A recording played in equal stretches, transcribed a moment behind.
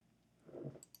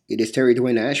It is Terry,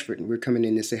 Dwayne, Ashford, and we're coming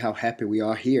in to say how happy we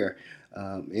are here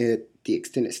at the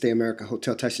Extended Stay America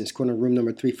Hotel Tysons Corner, room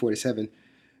number 347,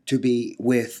 to be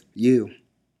with you.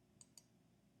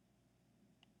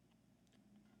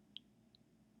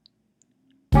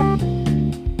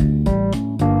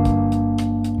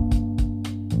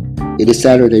 It is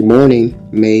Saturday morning,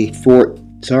 May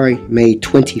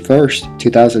 21st,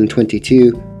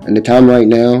 2022, and the time right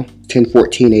now,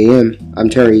 10:14 a.m. I'm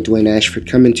Terry Dwayne Ashford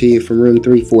coming to you from room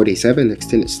 347,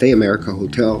 Extended Stay America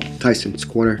Hotel, Tysons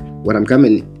Corner. What I'm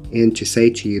coming in to say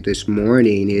to you this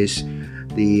morning is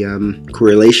the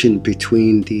correlation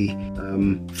between the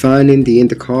finding in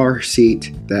the car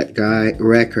seat that guy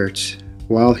records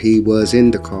while he was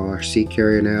in the car seat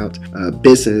carrying out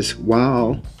business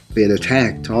while being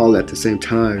attacked all at the same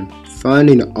time.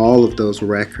 Finding all of those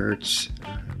records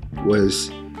was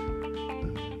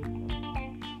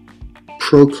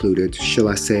precluded, shall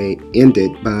I say,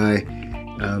 ended by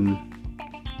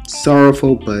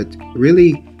sorrowful but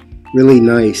really, really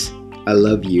nice I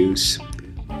love yous,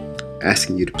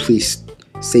 asking you to please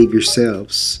save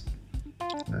yourselves,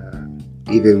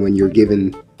 even when you're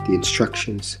given the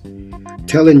instructions,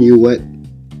 telling you what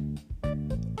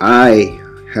I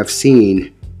have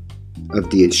seen of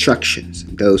the instructions,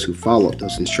 those who followed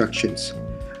those instructions.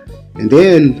 And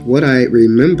then what I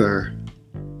remember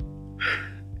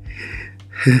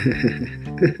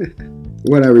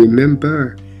what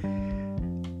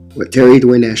Terry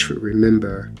Dwayne Ashford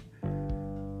remember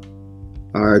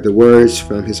are the words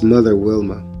from his mother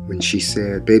Wilma when she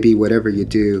said, "Baby, whatever you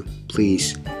do,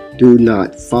 please do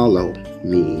not follow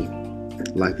me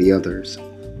like the others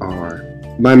are."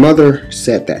 My mother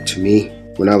said that to me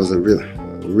when I was a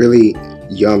really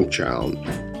young child,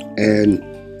 and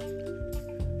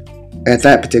at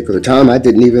that particular time I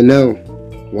didn't even know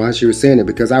why she was saying it,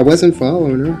 because I wasn't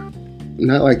following her.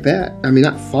 Not like that. I mean,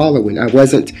 not following. I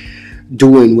wasn't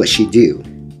doing what she did.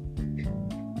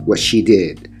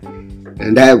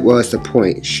 And that was the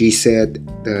point. She said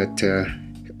that,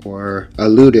 or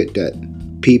alluded that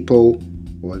people,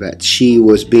 or that she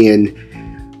was being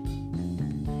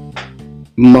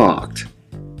mocked.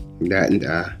 That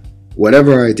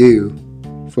whatever I do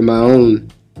for my own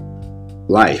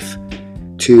life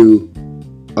to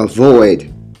avoid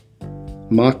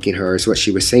mocking her is what she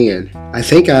was saying. I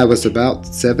think I was about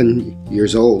 7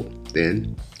 years old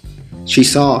then. She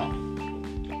saw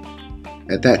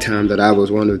at that time that I was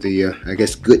one of the,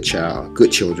 good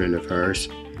children of hers.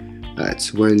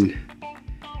 That's when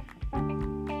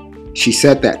she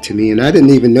said that to me, and I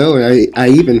didn't even know. I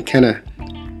even kind of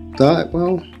thought,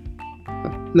 well,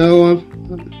 no,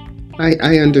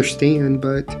 I understand,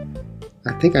 but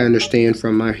I think I understand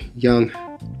from my young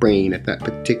brain at that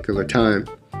particular time.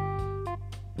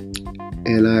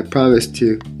 And I promised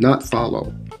to not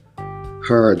follow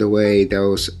her the way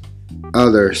those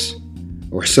others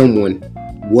or someone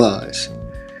was.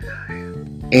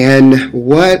 And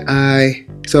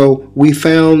so we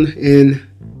found in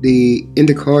the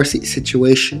car seat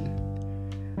situation,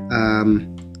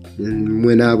 and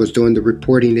when I was doing the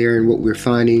reporting there, and what we're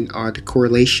finding are the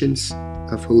correlations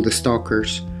of who the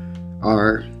stalkers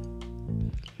are.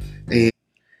 And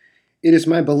it is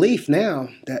my belief now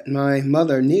that my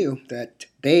mother knew that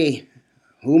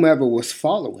whomever was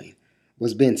following,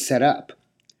 was being set up.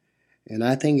 And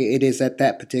I think it is at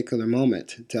that particular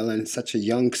moment, telling such a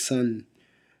young son,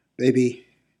 "Baby,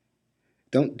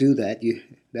 don't do that.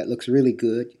 That looks really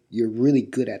good. You're really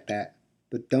good at that.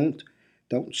 But don't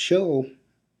show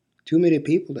too many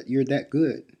people that you're that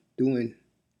good doing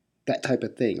that type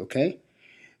of thing, okay?"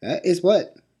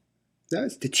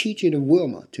 That's the teaching of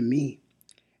Wilma to me.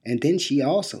 And then she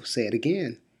also said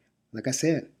again, like I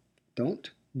said, don't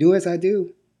do as I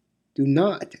do. Do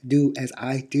not do as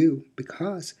I do,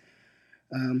 because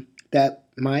that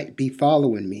might be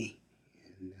following me.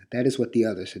 That is what the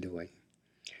others are doing.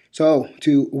 So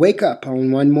to wake up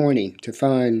on one morning to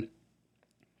find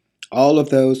all of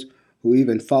those who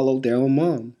even followed their own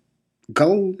mom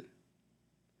gone,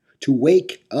 to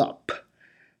wake up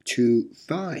to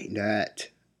find that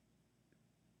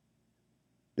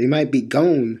they might be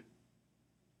gone,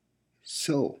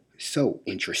 so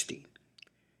interesting.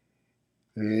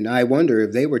 And I wonder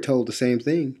if they were told the same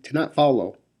thing, to not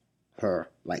follow her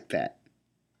like that.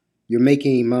 You're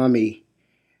making mommy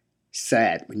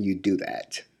sad when you do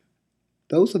that.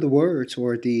 Those are the words,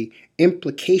 or the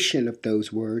implication of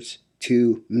those words,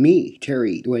 to me,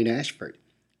 Terry Dwayne Ashford,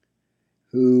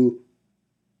 who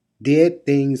did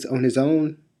things on his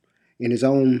own, in his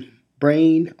own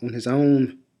brain, on his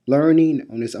own learning,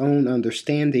 on his own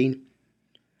understanding,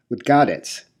 with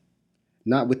guidance,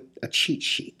 not with a cheat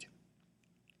sheet.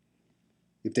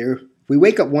 If we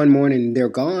wake up one morning and they're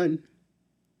gone,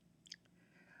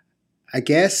 I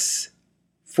guess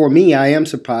for me, I am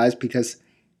surprised because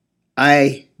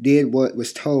I did what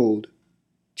was told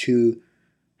to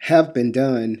have been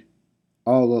done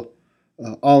all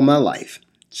my life.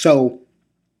 So,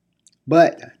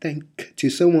 but I think to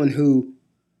someone who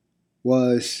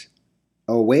was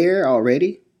aware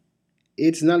already,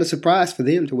 it's not a surprise for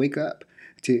them to wake up,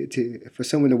 for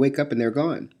someone to wake up and they're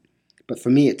gone. But for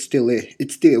me, it still is.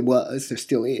 It still was, or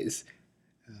still is,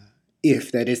 if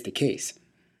that is the case.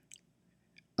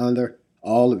 Under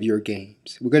all of your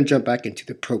games. We're going to jump back into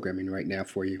the programming right now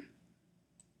for you.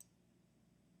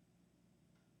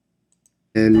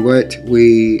 And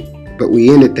we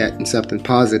ended that in something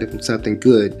positive and something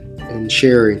good, and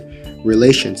sharing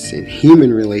relations and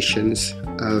human relations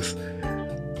of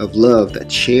love that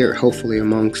share hopefully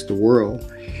amongst the world.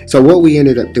 So what we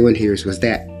ended up doing here was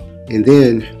that. And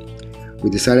then we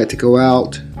decided to go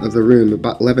out of the room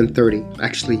about 11:30.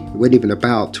 Actually, it wasn't even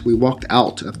about. We walked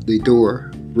out of the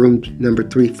door, room number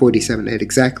 347, at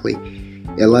exactly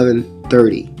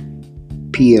 11:30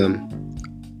 p.m.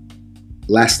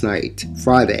 last night,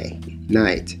 Friday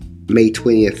night, May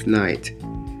 20th night,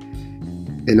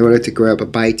 in order to grab a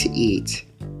bite to eat.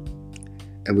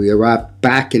 And we arrived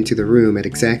back into the room at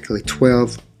exactly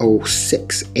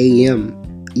 12:06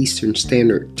 a.m. Eastern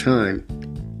Standard Time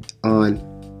on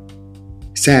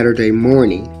Saturday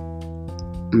morning,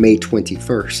 May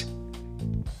 21st.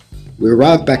 We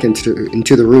arrived back into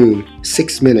the room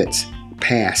 6 minutes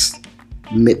past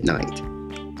midnight.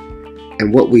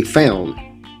 And what we found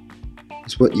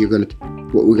is what we're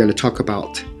going to talk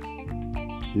about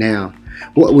now.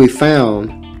 What we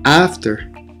found after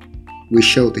we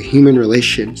showed the human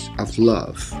relations of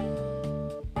love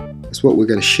is what we're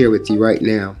going to share with you right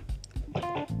now.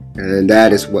 And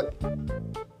that is what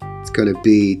is going to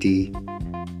be the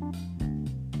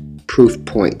proof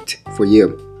point for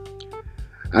you.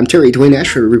 I'm Dwayne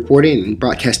Ashford, reporting and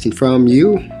broadcasting from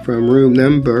room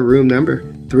number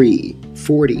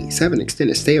 347,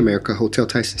 Extended Stay America Hotel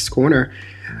Tysons Corner,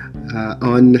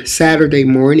 on Saturday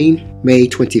morning, May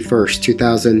 21st,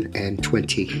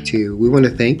 2022. We want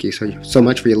to thank you so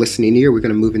much for your listening ear. We're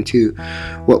going to move into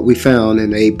what we found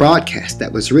in a broadcast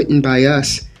that was written by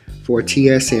us for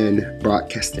TSN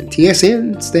Broadcasting.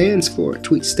 TSN stands for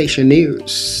Tweet Station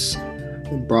News.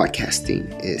 Broadcasting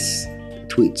is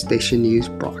Tweet Station News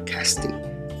Broadcasting.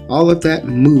 All of that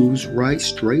moves right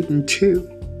straight into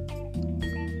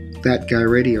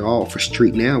DatguyRadio, all for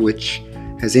Street Now, which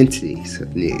has entities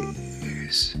of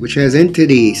news, which has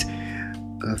entities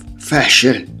of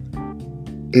fashion,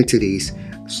 entities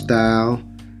of style,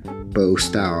 bow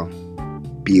style,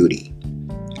 beauty.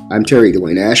 I'm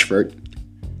Dwayne Ashford,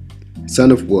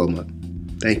 son of Wilma.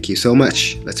 Thank you so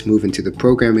much. Let's move into the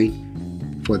programming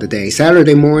for the day.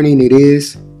 Saturday morning it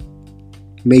is,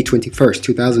 May 21st,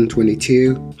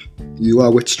 2022. You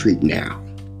are with Street Now.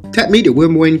 Tap Media,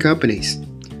 Win Companies.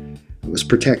 It was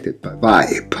protected by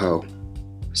Vipo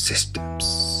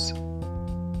Systems.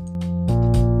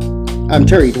 I'm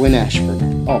Dwayne Ashford,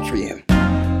 all for you.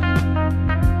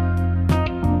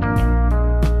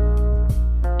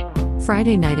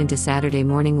 Friday night into Saturday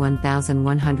morning,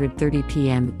 1130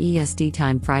 p.m. EST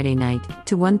time. Friday night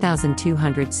to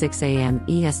 1206 a.m.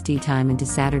 EST time into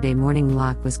Saturday morning.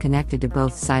 Lock was connected to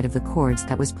both sides of the cords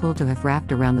that was pulled to have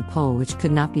wrapped around the pole, which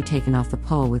could not be taken off the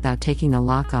pole without taking the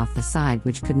lock off the side,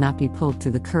 which could not be pulled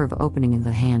through the curved opening in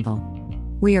the handle.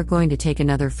 We are going to take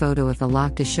another photo of the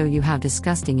lock to show you how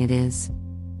disgusting it is.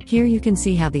 Here you can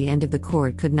see how the end of the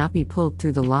cord could not be pulled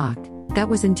through the lock. That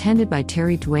was intended by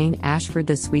Dwayne Ashford.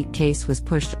 The sweet case was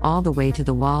pushed all the way to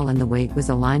the wall and the weight was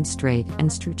aligned straight and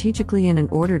strategically in an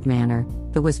ordered manner,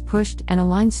 but was pushed and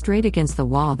aligned straight against the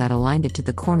wall that aligned it to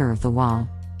the corner of the wall.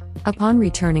 Upon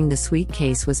returning, the sweet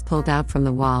case was pulled out from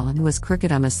the wall and was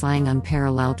crooked slang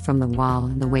unparalleled from the wall,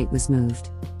 and the weight was moved.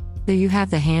 There you have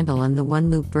the handle and the one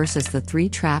loop versus the three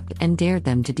trapped, and dared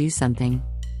them to do something.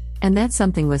 And that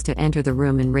something was to enter the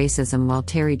room in racism while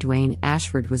Dwayne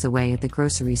Ashford was away at the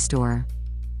grocery store.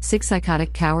 6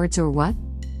 psychotic cowards or what?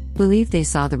 Believe they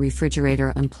saw the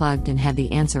refrigerator unplugged and had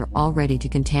the answer all ready to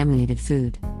contaminated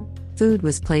food. Food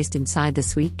was placed inside the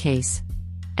sweet case.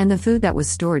 And the food that was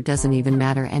stored doesn't even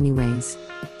matter anyways.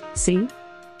 See?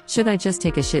 Should I just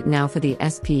take a shit now for the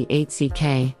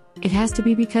SP8CK? It has to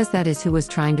be, because that is who was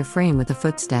trying to frame with the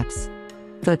footsteps.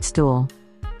 Footstool.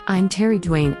 I'm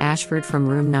Dwayne Ashford from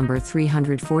room number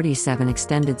 347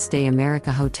 Extended Stay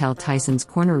America Hotel Tysons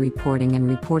Corner, reporting and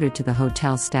reported to the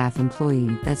hotel staff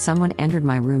employee that someone entered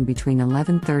my room between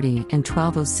 11:30 and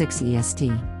 12:06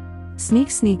 EST.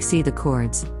 Sneak, see the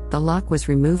cords. The lock was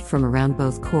removed from around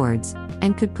both cords,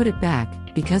 and could put it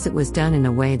back, because it was done in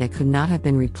a way that could not have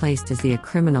been replaced, as the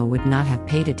criminal would not have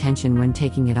paid attention when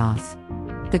taking it off.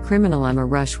 The criminal on a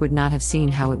rush would not have seen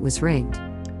how it was rigged.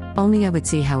 Only I would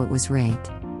see how it was rigged.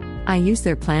 I used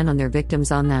their plan on their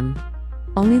victims on them.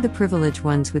 Only the privileged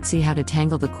ones would see how to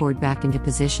tangle the cord back into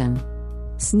position.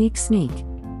 Sneak.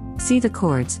 See the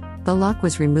cords. The lock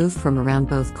was removed from around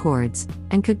both cords,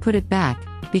 and could put it back,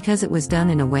 because it was done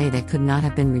in a way that could not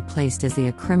have been replaced, as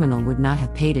the criminal would not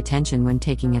have paid attention when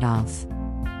taking it off.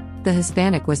 The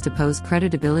Hispanic was to pose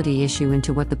credibility issue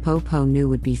into what the Popo knew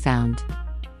would be found.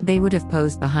 They would have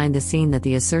posed behind the scene that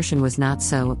the assertion was not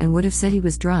so, and would have said he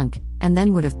was drunk, and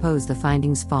then would have posed the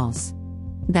findings false.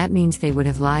 That means they would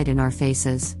have lied in our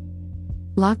faces.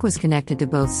 Lock was connected to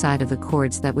both sides of the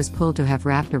cords that was pulled to have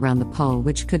wrapped around the pole,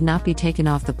 which could not be taken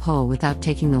off the pole without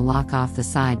taking the lock off the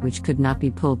side, which could not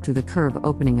be pulled through the curved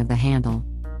opening of the handle.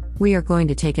 We are going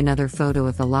to take another photo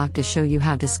of the lock to show you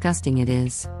how disgusting it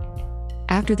is.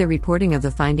 After the reporting of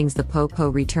the findings, the Popo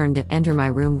returned to enter my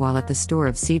room while at the store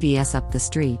of CVS up the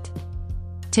street.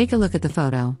 Take a look at the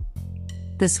photo.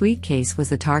 The suitcase was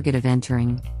the target of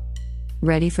entering.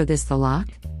 Ready for this, the lock?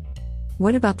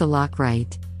 What about the lock,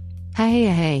 right?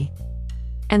 Hey.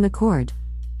 And the cord?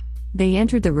 They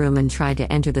entered the room and tried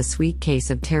to enter the suitcase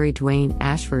of Terry Dwayne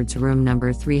Ashford's room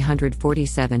number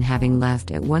 347, having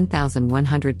left at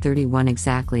 1131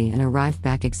 exactly and arrived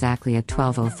back exactly at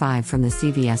 12:05 from the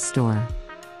CVS store.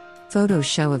 Photos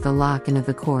show of the lock and of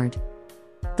the cord.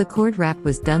 The cord wrap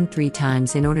was done 3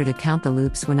 times in order to count the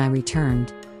loops when I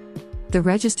returned. The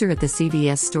register at the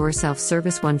CVS store,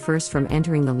 self-service one first from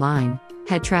entering the line,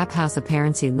 had Trap House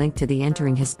apparency linked to the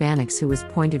entering Hispanics, who was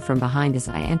pointed from behind as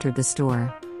I entered the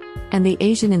store. And the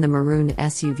Asian in the maroon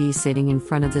SUV sitting in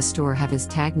front of the store have his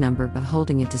tag number, but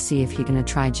holding it to see if he gonna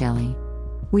try jelly.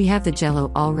 We have the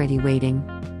jello already waiting.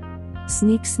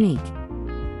 Sneak.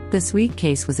 The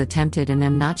suitcase was attempted, and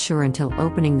I'm not sure until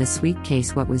opening the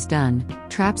suitcase what was done.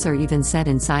 Traps are even set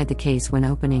inside the case when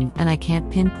opening, and I can't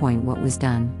pinpoint what was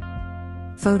done.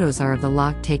 Photos are of the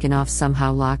lock taken off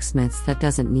somehow. Locksmiths that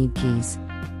doesn't need keys.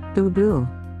 Boo.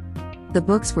 The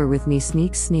books were with me.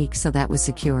 Sneak, so that was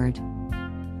secured.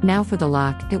 Now for the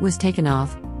lock, it was taken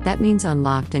off, that means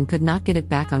unlocked, and could not get it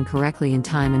back on correctly in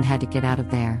time and had to get out of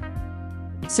there.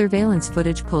 Surveillance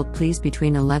footage pulled please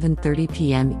between 11:30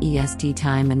 p.m. EST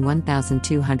time and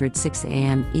 1206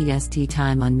 a.m. EST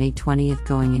time on May 20th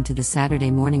going into the Saturday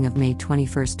morning of May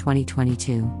 21st,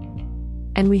 2022.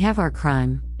 And we have our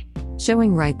crime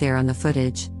showing right there on the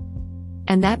footage.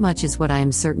 And that much is what I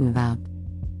am certain about.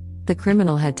 The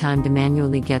criminal had time to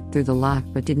manually get through the lock,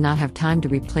 but did not have time to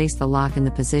replace the lock in the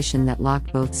position that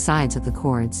locked both sides of the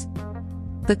cords.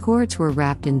 The cords were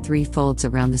wrapped in 3 folds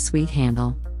around the suite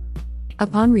handle.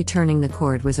 Upon returning, the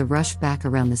cord was a rush back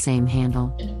around the same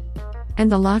handle.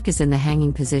 And the lock is in the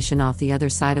hanging position off the other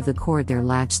side of the cord. There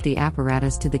latched the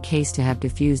apparatus to the case to have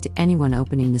diffused anyone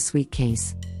opening the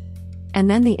suitcase. And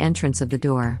then the entrance of the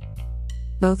door.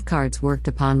 Both cards worked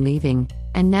upon leaving,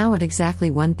 and now at exactly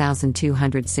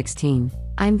 1216,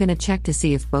 I'm gonna check to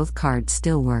see if both cards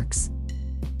still works.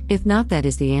 If not, that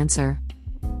is the answer.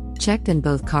 Checked and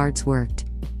both cards worked.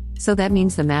 So that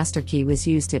means the master key was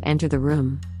used to enter the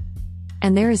room.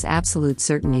 And there is absolute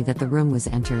certainty that the room was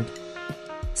entered.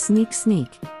 Sneak.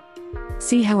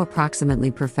 See how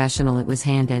approximately professional it was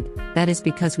handed. That is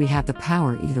because we have the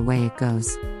power either way it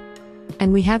goes.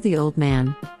 And we have the old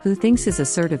man, who thinks his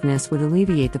assertiveness would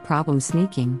alleviate the problem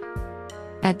sneaking.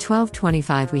 At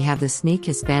 12:25 we have the sneak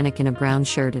Hispanic in a brown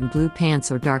shirt and blue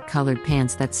pants or dark-colored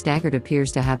pants that staggered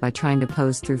appears to have by trying to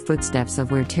pose through footsteps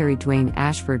of where Terry Dwayne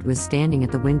Ashford was standing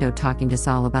at the window talking to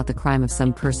Saul about the crime of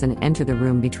some person enter the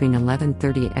room between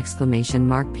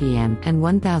 11:30 p.m. and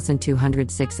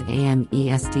 1206 a.m.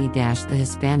 EST. The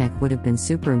Hispanic would have been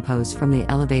superimposed from the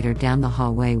elevator down the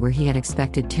hallway where he had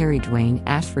expected Terry Dwayne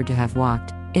Ashford to have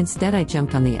walked. Instead I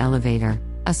jumped on the elevator.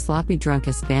 A sloppy drunk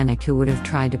Hispanic who would have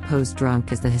tried to pose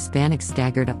drunk as the Hispanic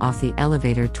staggered off the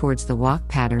elevator towards the walk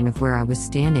pattern of where I was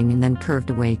standing and then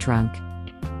curved away drunk.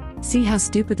 See how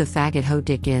stupid the faggot hoe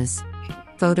dick is?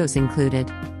 Photos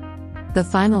included. The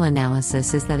final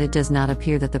analysis is that it does not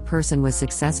appear that the person was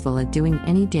successful at doing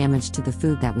any damage to the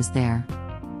food that was there.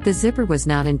 The zipper was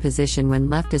not in position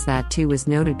when left, as that too was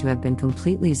noted to have been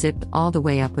completely zipped all the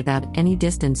way up without any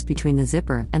distance between the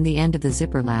zipper and the end of the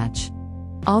zipper latch.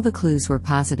 All the clues were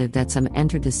positive that some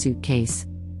entered the suitcase.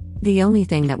 The only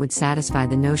thing that would satisfy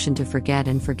the notion to forget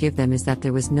and forgive them is that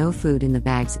there was no food in the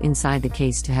bags inside the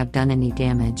case to have done any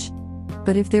damage.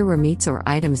 But if there were meats or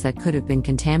items that could have been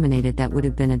contaminated, that would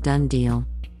have been a done deal.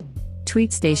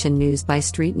 Tweet Station News by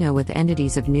Street Know with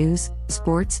entities of news,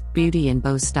 sports, beauty and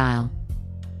bow style.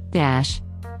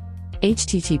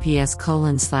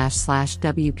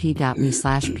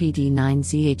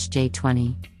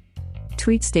 https://wp.me/pd9zhj20.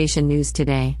 Tweet Station News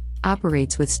Today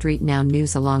operates with Street Now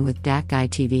News along with DatGuy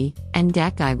TV and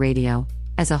DatguyRadio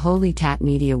as a wholly TAT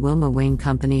Media Wilma Wayne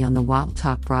company on the Walt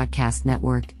Talk Broadcast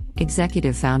Network.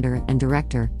 Executive founder and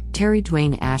director, Terry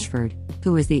Dwayne Ashford,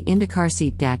 who is the IndyCar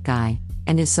seat Dat Guy,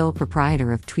 and is sole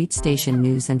proprietor of Tweet Station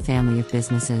News and family of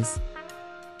businesses.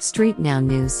 Street Now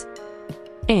News.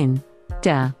 In.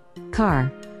 Da.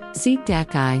 Car. Seat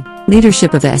Dat Guy.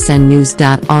 Leadership of SN News.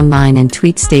 Online and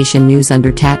Tweet Station News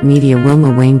under TAT Media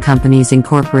Wilma Wayne Companies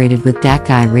Incorporated with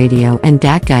DatguyRadio and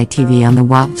DatGuy TV on the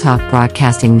Walt Talk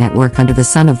Broadcasting Network under the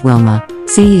Son of Wilma,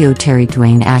 CEO Terry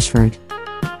Dwayne Ashford.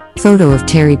 Photo of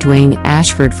Terry Dwayne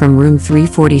Ashford from Room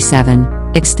 347,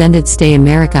 Extended Stay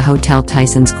America Hotel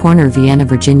Tysons Corner, Vienna,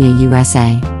 Virginia,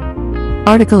 USA.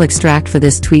 Article extract for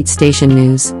this Tweet Station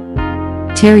News.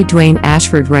 Terry Dwayne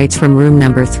Ashford writes from room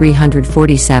number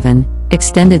 347,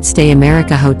 Extended Stay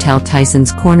America Hotel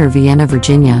Tysons Corner, Vienna,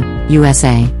 Virginia,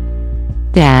 USA.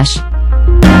 Dash.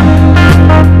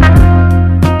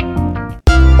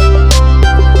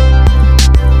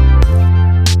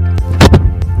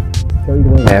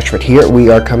 Ashford here. We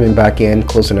are coming back in,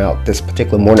 closing out this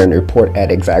particular morning report at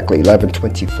exactly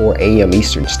 11:24 a.m.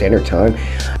 Eastern Standard Time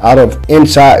out of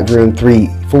inside room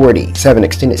 347,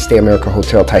 Extended Stay America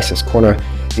Hotel, Tysons Corner,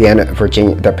 Vienna,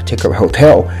 Virginia. That particular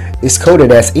hotel is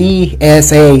coded as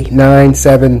ESA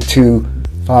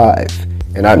 9725.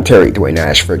 And I'm Terry Dwayne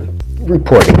Ashford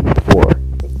reporting for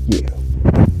you.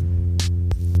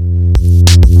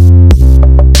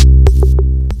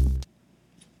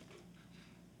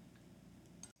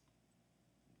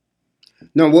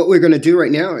 Now, what we're going to do right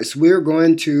now is we're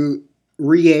going to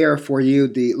re-air for you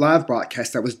the live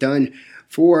broadcast that was done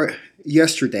for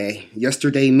yesterday.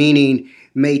 Yesterday meaning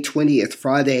May 20th,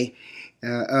 Friday,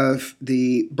 of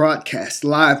the broadcast,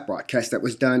 live broadcast that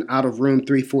was done out of room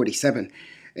 347,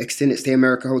 Extended Stay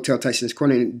America Hotel, Tysons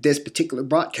Corner. And this particular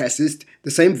broadcast is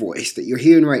the same voice that you're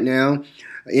hearing right now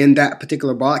in that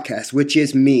particular broadcast, which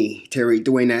is me, Terry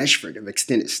Dwayne Ashford of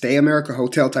Extended Stay America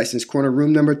Hotel, Tysons Corner,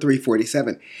 room number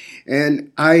 347.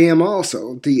 And I am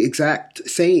also the exact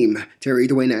same Terry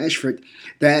Dwayne Ashford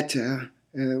that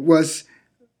was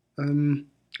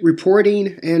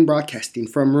reporting and broadcasting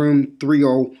from room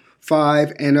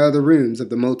 305 and other rooms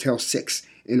of the Motel 6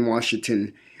 in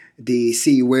Washington,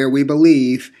 D.C., where we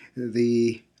believe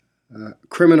the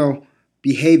criminal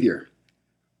behavior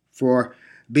for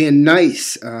being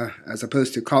nice, as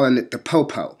opposed to calling it the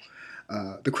po-po.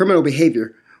 The criminal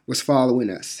behavior was following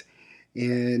us.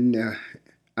 And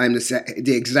I'm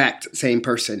the exact same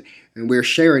person. And we're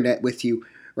sharing that with you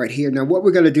right here. Now, what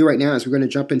we're going to do right now is we're going to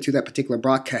jump into that particular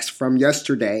broadcast from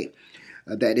yesterday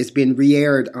that has been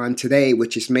re-aired on today,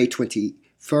 which is May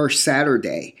 21st,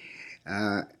 Saturday,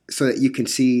 so that you can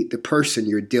see the person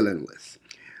you're dealing with.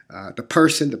 The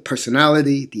person, the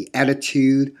personality, the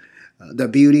attitude, the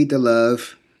beauty, the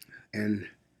love, and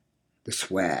the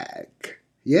swag.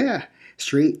 Yeah,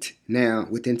 Street Now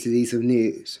with entities of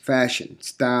news, fashion,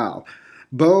 style,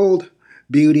 bold,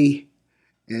 beauty,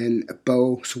 and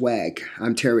bow swag.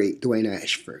 I'm Terry Dwayne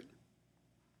Ashford.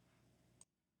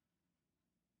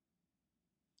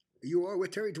 You are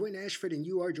with Terry Dwayne Ashford, and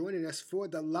you are joining us for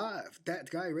the live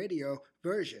DatguyRadio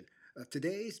version of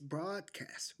today's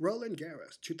broadcast. Roland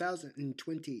Garros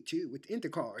 2022 with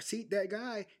IndyCar, Seat That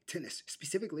Guy, tennis,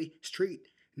 specifically Street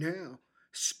Now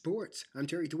Sports. I'm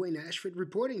Terry Dwayne Ashford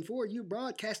reporting for you,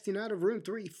 broadcasting out of room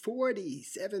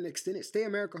 347, Extended Stay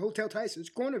America Hotel,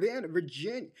 Tysons Corner, Vienna,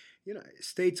 Virginia, United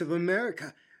States of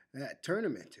America. That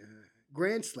tournament,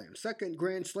 Grand Slam, second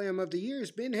Grand Slam of the year,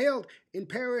 has been held in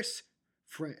Paris,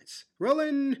 France.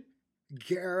 Roland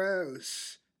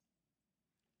Garros.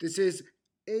 This is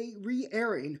a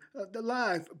re-airing of the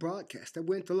live broadcast that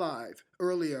went live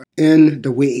earlier in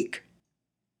the week.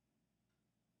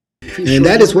 And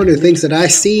that is one of the things that I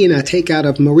see and I take out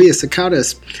of Maria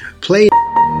Sakata's play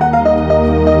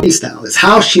style, is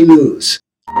how she moves.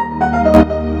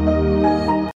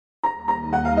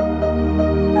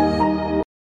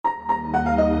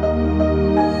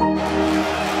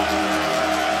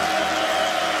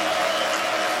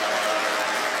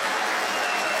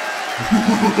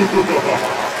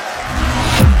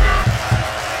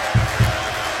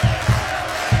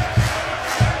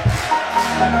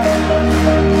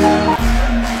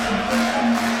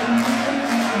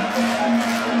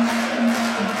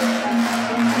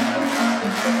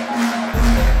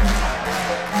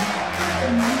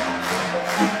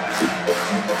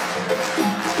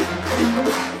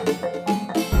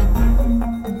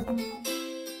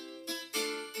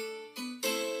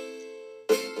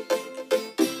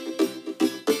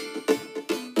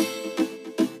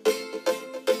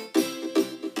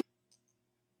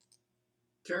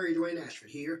 Dwayne Ashford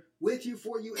here, with you,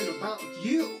 for you, and about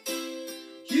you.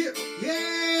 You,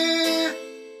 yeah!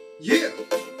 You!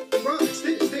 From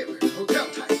Extended Stay America Hotel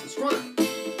Tysons, front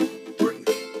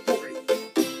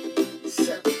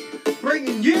 347.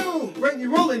 Bringing you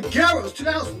Roland Garros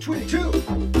 2022.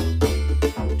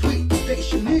 Tweet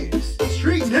Station News,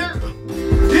 Street Now.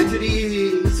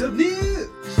 Entities of news,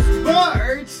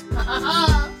 sports,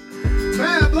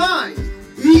 Fab Line,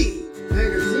 E!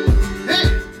 Magazine,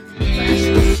 and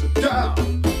fashion, style,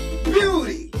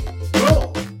 beauty,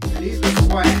 gold, and even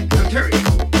swag. Ontario,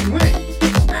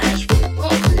 Dwayne, Ashford,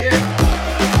 oh yeah.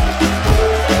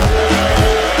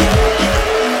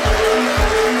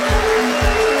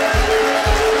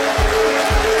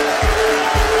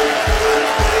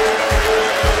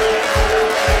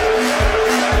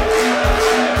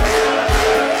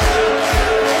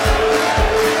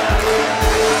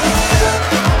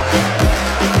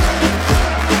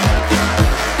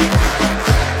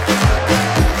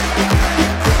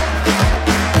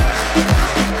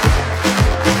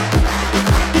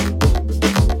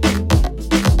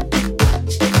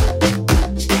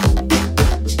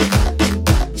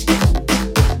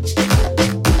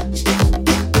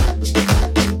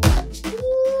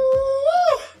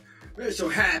 We're so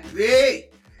happy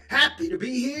to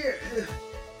be here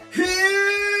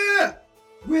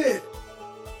with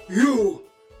you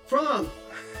from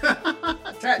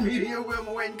Tat Media,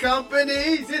 Wilma and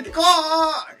Companies in the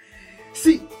car.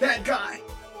 See that guy?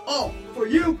 All for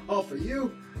you, all for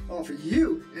you, all for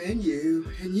you, and you,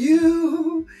 and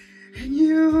you, and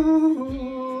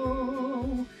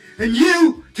you, and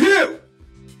you too.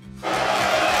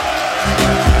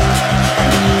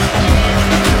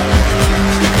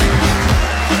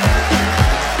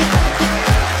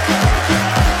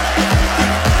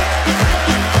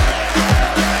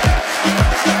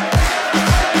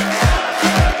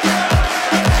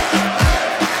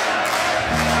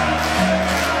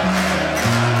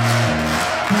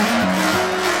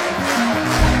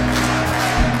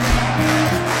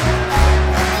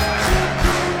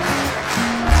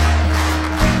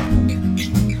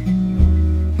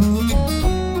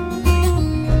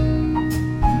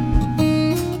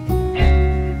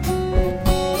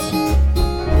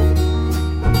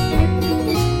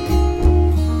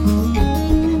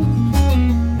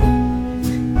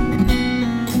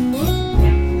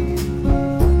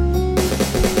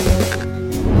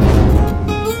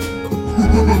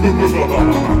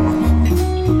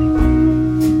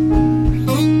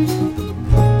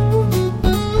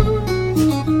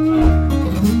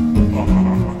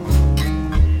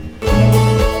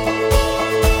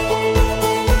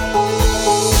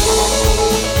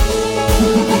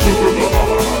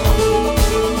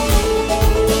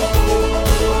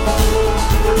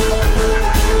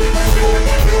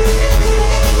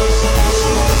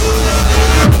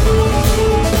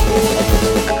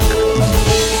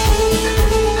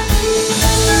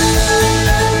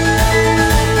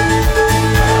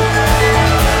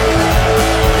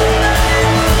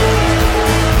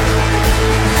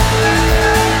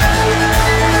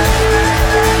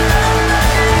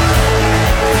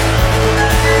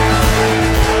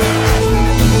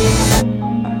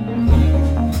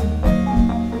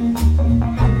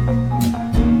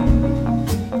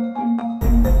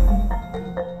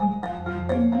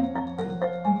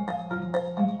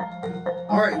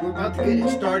 Alright, we're about to get it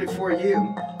started for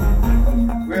you.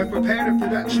 We have prepared a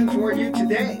production for you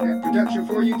today. That production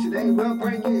for you today will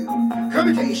bring you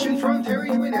commentation from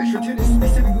Dwayne Ashford to this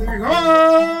specifically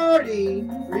regarding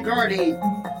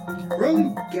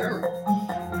Roland Garros.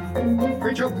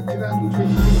 French Open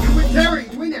 2022. You with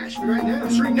Dwayne Ashford right now.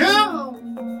 Straight now!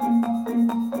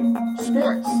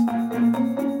 Sports.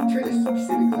 Tennis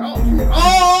specifically.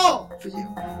 All for you. All for you.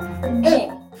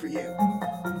 All for you.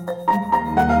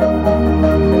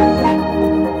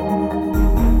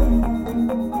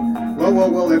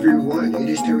 Well, everyone, it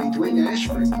is Dwayne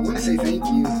Ashford. I want to say thank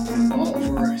you all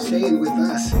for staying with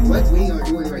us. What we are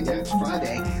doing right now is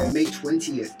Friday, May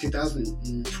 20th,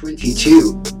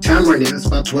 2022. Time right now is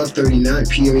about 12:39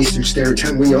 p.m. Eastern Standard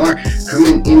Time. We are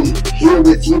coming in here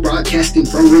with you, broadcasting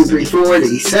from room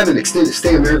 347, Extended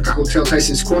Stay America Hotel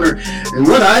Tysons Corner. And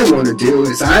what I want to do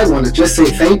is I want to just say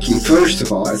thank you, first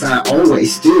of all, as I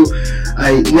always do.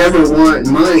 I never want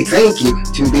my thank you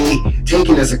to be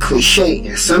taken as a cliche,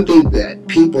 as something that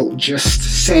people just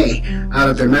say out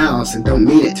of their mouths and don't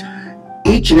mean it.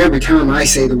 Each and every time I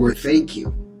say the word thank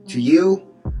you to you,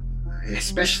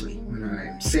 especially when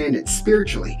I'm saying it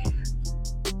spiritually,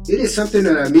 it is something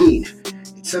that I mean.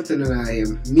 It's something that I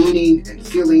am meaning and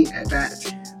feeling at that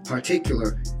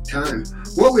particular time.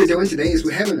 what we're doing today is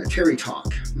we're having a Terry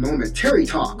Talk moment.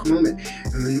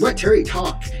 And what Terry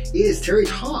Talk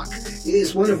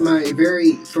is one of my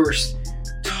very first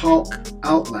talk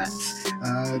outlets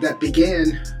that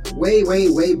began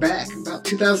way back, about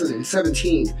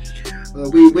 2017.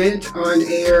 We went on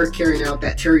air carrying out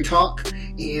that Terry Talk,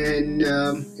 and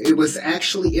it was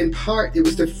actually it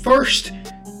was the first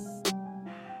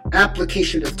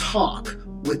application of talk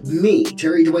with me,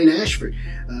 Terry Dwayne Ashford,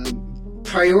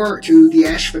 prior to the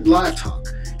Ashford Live Talk.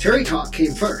 Terry Talk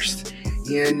came first,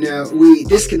 and we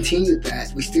discontinued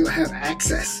that. We still have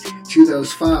access to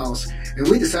those files, and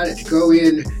we decided to go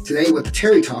in today with the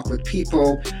Terry Talk with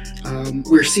people.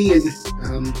 We're seeing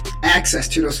access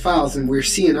to those files, and we're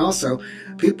seeing also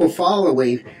people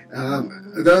following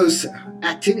those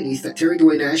activities that Terry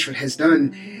Dwayne Ashford has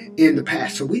done in the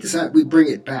past. So we decided we bring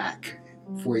it back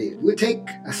for you. We'll take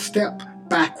a step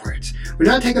backwards. We're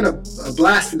not taking a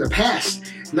blast in the past,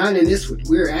 not in this one.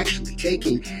 We're actually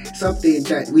taking something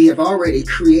that we have already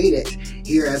created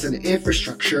here as an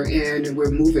infrastructure, and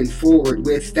we're moving forward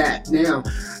with that. Now,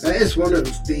 that is one of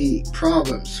the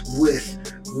problems with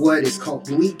what is called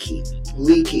leaking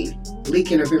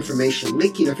of information,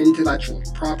 leaking of intellectual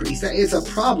properties. That is a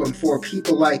problem for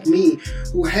people like me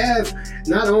who have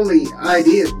not only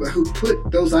ideas, but who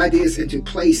put those ideas into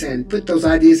place and put those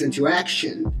ideas into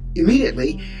action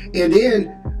immediately, and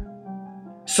then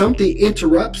something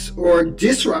interrupts or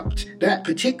disrupts that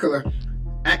particular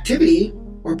activity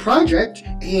or project,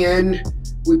 and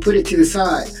we put it to the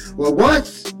side. Well,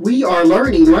 what we are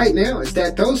learning right now is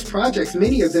that those projects,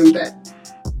 many of them that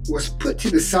was put to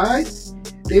the side,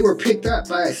 they were picked up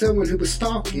by someone who was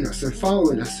stalking us and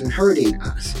following us and hurting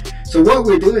us. So what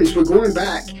we're doing is we're going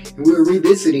back and we're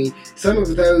revisiting some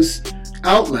of those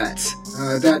outlets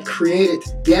that created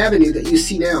the avenue that you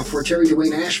see now for Terry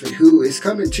Dwayne Ashford, who is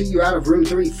coming to you out of room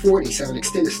 347,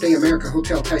 Extended Stay America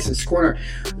Hotel, Tysons Corner.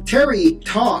 Terry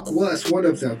Talk was one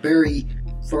of the very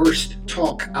first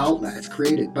talk outlets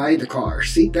created by the car.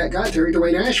 See, that guy, Terry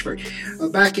Dwayne Ashford,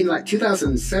 back in like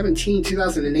 2017,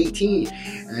 2018,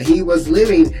 he was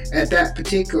living at that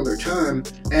particular time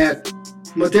at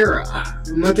Madeira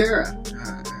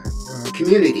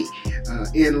community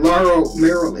in Laurel,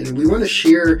 Maryland. And we want to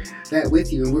share that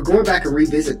with you. And we're going back and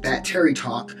revisit that Terry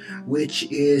Talk, which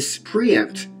is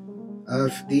preempt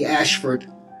of the Ashford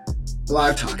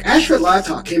Live Talk. Ashford Live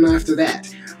Talk came after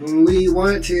that. We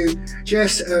want to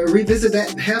just revisit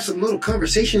that and have some little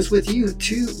conversations with you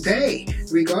today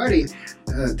regarding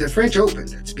the French Open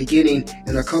that's beginning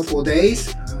in a couple of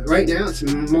days. Right now it's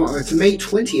May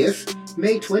 20th.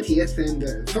 May 20th, and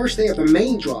the first day of the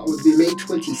main draw would be May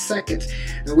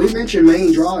 22nd. Now, we mentioned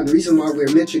main draw, and the reason why we're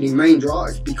mentioning main draw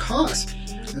is because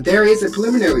there is a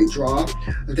preliminary draw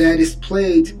that is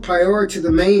played prior to the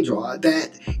main draw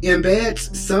that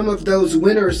embeds some of those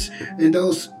winners and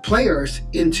those players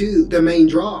into the main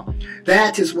draw.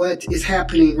 That is what is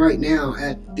happening right now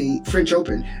at the French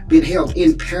Open being held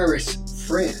in Paris,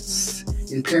 France.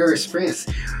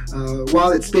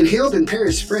 While it's been held in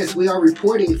Paris, France, we are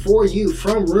reporting for you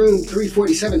from room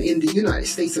 347 in the United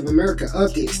States of America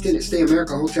of the Extended Stay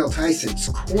America Hotel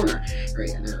Tysons Corner.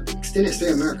 Right now, the Extended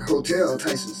Stay America Hotel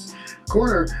Tysons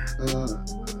Corner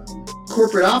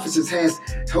corporate offices has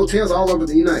hotels all over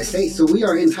the United States. So we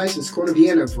are in Tysons Corner,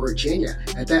 Vienna, Virginia,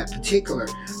 at that particular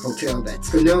hotel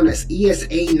that's known as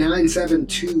ESA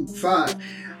 9725.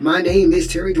 My name is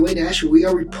Terry Dwayne Ashford. We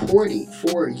are reporting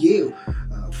for you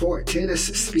for tennis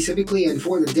specifically, and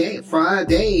for the day,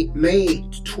 Friday, May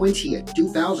 20th,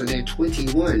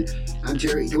 2021. I'm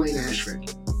Terry Dwayne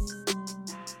Ashford.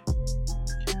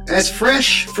 As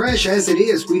fresh as it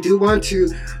is, we do want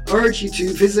to urge you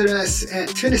to visit us at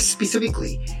Tennis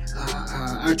Specifically.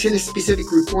 Our tennis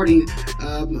specific reporting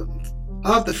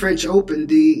of the French Open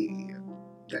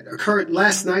that occurred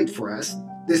last night for us.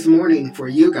 This morning for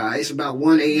you guys, about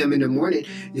 1 a.m. in the morning,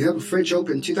 you have a French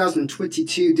Open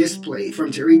 2022 display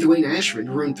from Terry Dwayne Ashford,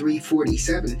 room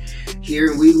 347 here,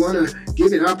 and we want to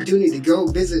give you an opportunity to go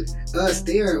visit us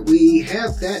there. We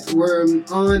have that. We're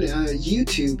on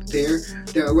YouTube there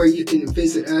where you can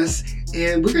visit us,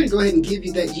 and we're going to go ahead and give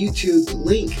you that YouTube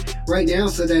link right now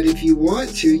so that if you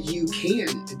want to, you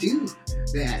can do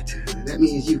that. That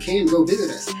means you can go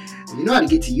visit us. You know how to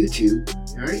get to YouTube,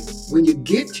 all right? When you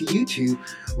get to YouTube,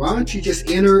 why don't you just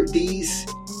enter these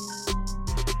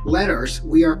letters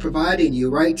we are providing you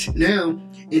right now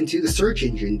into the search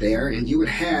engine there, and you would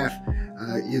have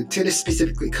your tennis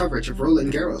specifically coverage of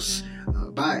Roland Garros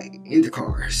by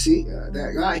IndyCar. See,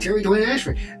 that guy, Terry Dwayne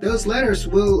Ashford. Those letters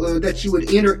will that you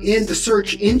would enter in the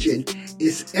search engine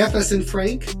is F as in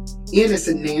Frank, N as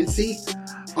in Nancy,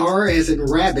 R as in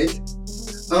Rabbit,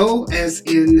 O as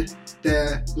in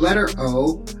the letter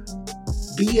O,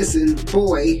 B as in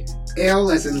boy,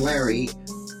 L as in Larry,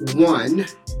 1,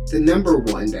 the number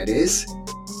 1 that is,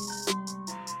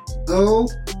 O,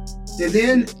 and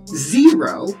then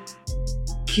 0,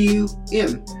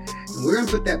 QM. And we're going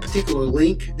to put that particular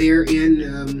link there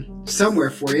in somewhere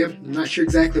for you. I'm not sure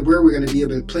exactly where we're going to be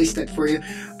able to place that for you,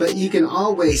 but you can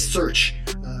always search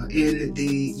in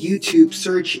the YouTube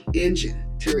search engine,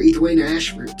 Terry Dwayne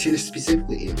Ashford, tennis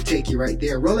specifically, it will take you right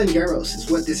there. Roland Garros is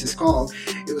what this is called.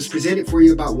 It was presented for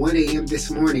you about 1 a.m.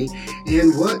 this morning,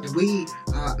 and what we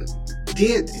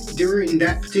did during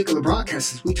that particular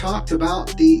broadcast is we talked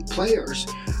about the players,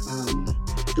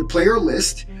 the player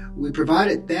list. We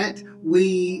provided that.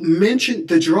 We mentioned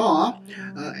the draw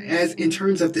as in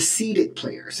terms of the seeded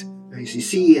players. As you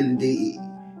see in the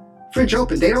French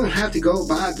Open, they don't have to go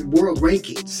by the world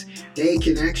rankings. They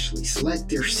can actually select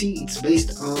their seeds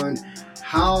based on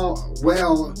how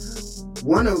well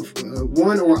one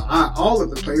or all of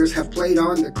the players have played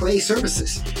on the clay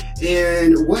surfaces.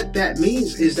 And what that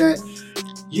means is that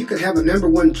you could have a number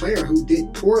 1 player who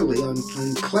did poorly on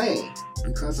clay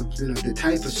because of the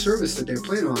type of surface that they're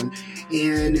playing on,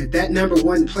 and that number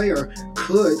 1 player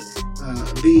could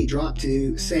be dropped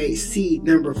to, say, seed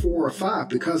number 4 or 5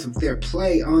 because of their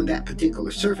play on that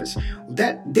particular surface.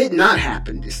 That did not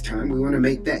happen this time. We want to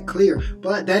make that clear,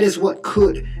 but that is what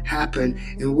could happen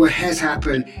and what has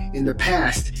happened in the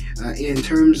past in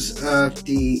terms of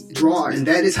the draw, and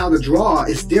that is how the draw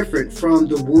is different from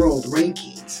the world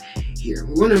rankings. Here.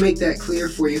 We want to make that clear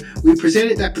for you. We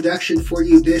presented that production for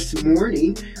you this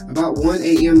morning, about 1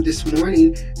 a.m. this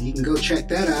morning. You can go check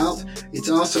that out. It's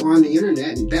also on the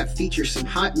internet, and that features some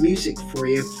hot music for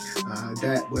you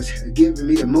that was giving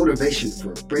me the motivation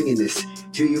for bringing this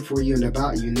to you, for you, and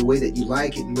about you in the way that you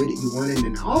like it and the way that you want it,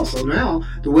 and also now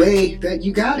the way that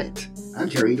you got it. I'm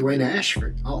Terry Dwayne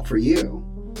Ashford, all for you.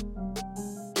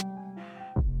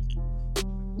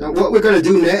 Now, what we're going to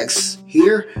do next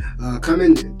here,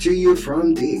 coming to you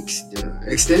from the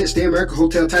Extended Stay America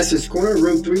Hotel Tysons Corner,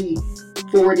 room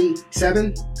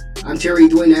 347. I'm Terry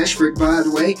Dwayne Ashford, by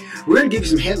the way. We're going to give you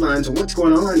some headlines on what's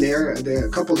going on there a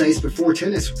couple days before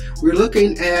tennis. We're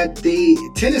looking at the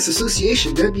Tennis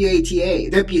Association,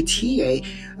 WTA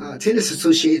Tennis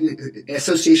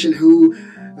Association, who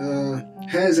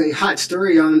has a hot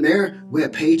story on their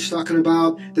webpage talking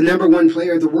about the number 1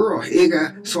 player of the world,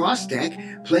 Iga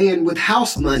Swiatek, playing with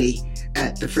house money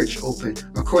at the French Open,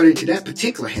 according to that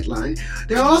particular headline.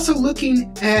 They're also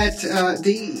looking at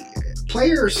the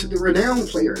players, the renowned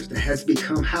players that has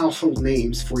become household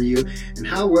names for you and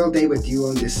how well they would do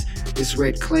on this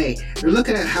red clay. They're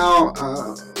looking at how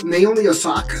Naomi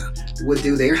Osaka would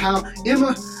do there, how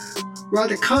Emma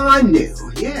Raducanu,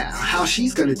 how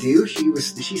she's going to do.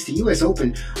 She's the U.S.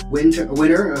 Open winner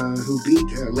who beat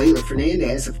Leylah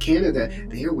Fernandez of Canada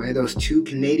there, where those 2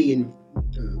 Canadian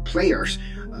players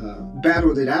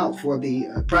battled it out for the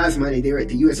prize money there at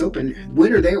the U.S. Open.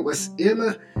 Winner there was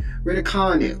Emma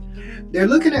Raducanu. They're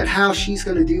looking at how she's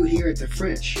going to do here at the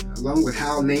French, along with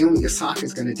how Naomi Osaka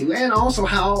is going to do, and also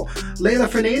how Leylah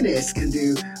Fernandez can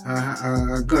do,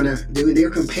 going to do. They're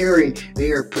comparing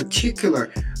their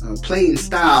particular playing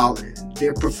style,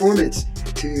 their performance,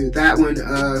 to that one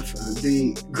of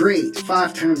the great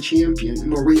 5-time champion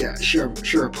Maria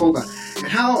Sharapova, and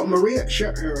how Maria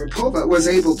Sharapova was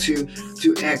able to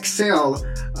excel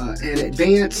and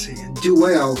advance and do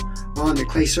well on the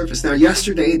clay surface. Now,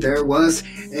 yesterday there was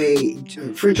a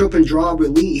French Open draw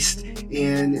released,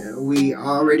 and we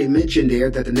already mentioned there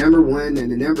that the number 1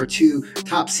 and the number 2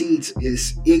 top seeds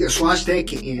is Iga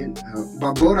Swiatek and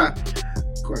Barbora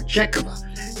Krejcikova.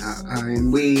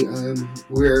 And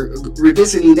we're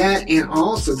revisiting that, and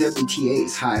also WTA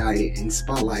is highlighting and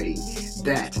spotlighting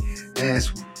that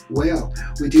as well.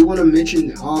 We do want to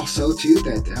mention also too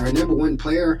that our number 1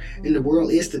 player in the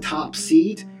world is the top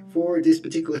seed for this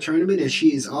particular tournament, and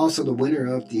she is also the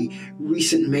winner of the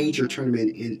recent major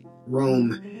tournament in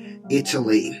Rome,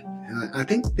 Italy. I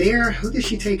think there, who did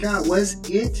she take out? Was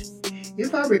it,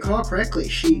 if I recall correctly,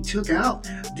 she took out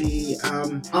the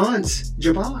Ons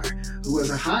Jabbar, who was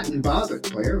a hot and bothered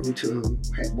player who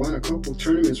had won a couple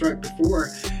tournaments right before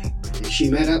she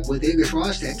met up with Iga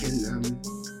Swiatek, and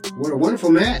what a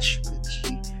wonderful match.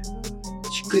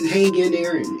 She couldn't hang in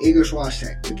there, and Iga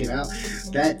Swiatek took it out.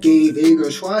 That gave Iga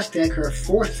Swiatek her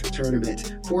 4th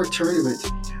tournament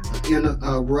in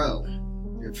a row.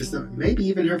 If it's not, maybe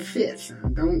even her 5th.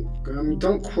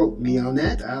 Don't quote me on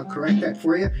that. I'll correct that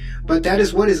for you. But that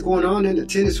is what is going on in the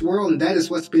tennis world, and that is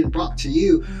what's been brought to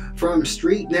you from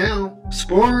Street Now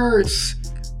Sports.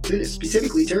 tennis,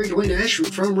 specifically Terry, Dwayne,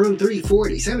 Ashford from room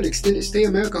 347, Extended Stay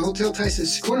America Hotel,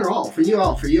 Tysons Corner, for you.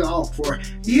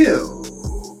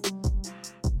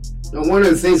 Now, one of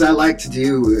the things I like to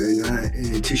do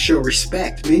and to show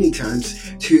respect many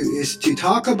times is to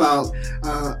talk about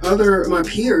my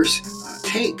peers'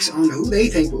 takes on who they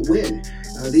think will win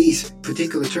these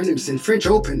particular tournaments. And French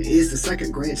Open is the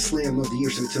second Grand Slam of the year,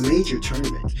 so it's a major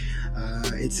tournament.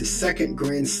 It's the second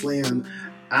Grand Slam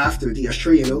after the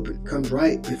Australian Open, comes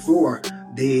right before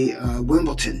the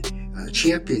Wimbledon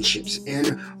championships.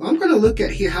 And I'm going to look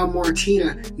at here how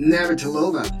Martina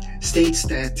Navratilova states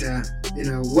that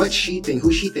who she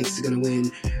thinks is going to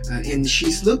win, and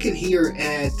she's looking here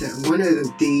at one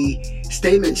of the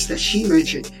statements that she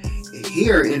mentioned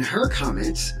here in her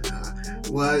comments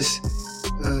was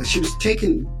she was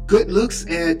taking good looks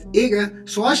at Iga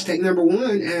Swiatek, number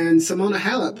one, and Simona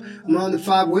Halep among the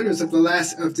 5 winners of the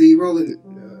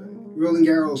Roland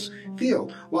Garros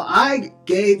field. Well, I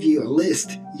gave you a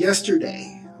list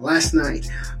last night,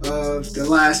 of the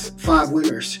last 5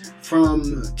 winners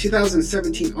from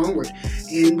 2017 onward,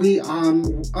 and we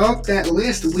of that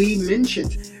list we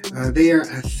mentioned there.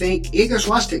 I think Iga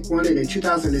Swiatek won it in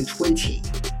 2020.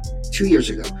 2 years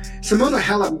ago. Simona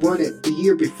Halep won it the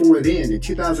year before then, in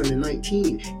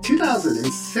 2019.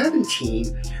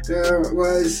 2017, there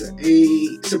was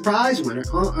a surprise winner,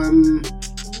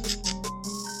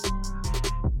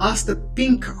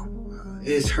 Ostapenko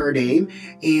is her name,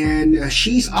 and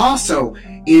she's also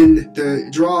in the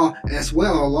draw as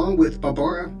well, along with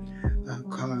Barbara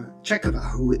Chekova,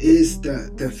 who is the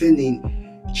defending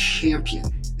champion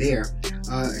there.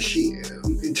 She,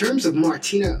 in terms of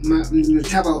Martina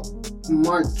Navratilova,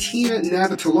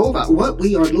 what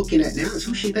we are looking at now is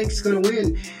who she thinks is going to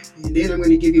win, and then I'm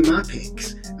going to give you my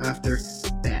picks after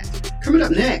that. Coming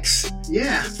up next,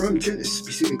 from tennis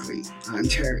specifically, I'm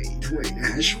Terry Dwayne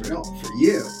Ashford, all for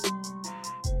you.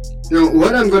 Now,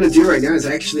 what I'm going to do right now is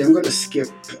I'm going to skip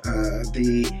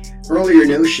the earlier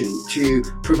notion to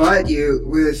provide you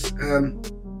with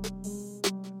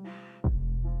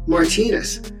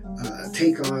Martina's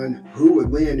take on who would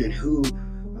win and who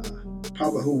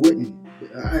wouldn't.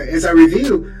 As I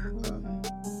review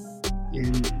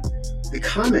in the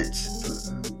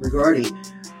comments regarding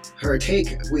her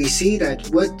take, we see that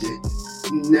what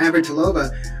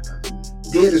Navratilova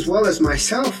did, as well as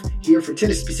myself here for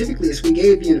tennis specifically, is we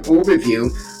gave you an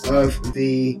overview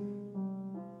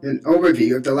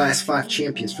of the last 5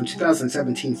 champions from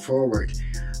 2017 forward,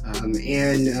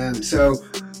 so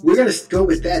we're going to go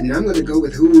with that, and I'm going to go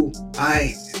with who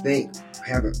I think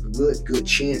have a good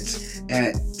chance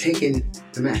at taking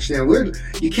the match. Now,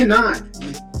 you cannot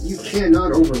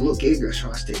overlook Iga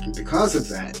Swiatek, and because of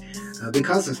that,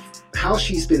 because of how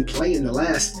she's been playing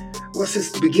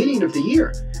since the beginning of the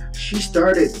year, she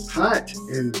started hot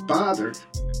and bothered,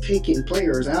 taking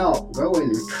players out, going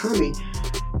and coming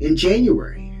in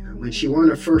January when she won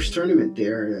her first tournament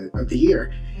there of the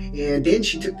year, and then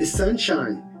she took the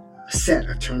Sunshine set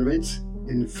of tournaments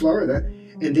in Florida,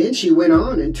 and then she went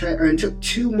on and took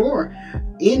 2 more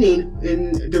inning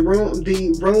in the Rome,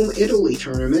 Italy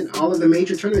tournament. All of the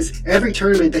major tournaments, every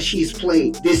tournament that she's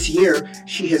played this year,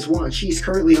 she has won. She's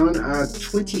currently on a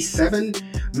 27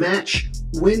 match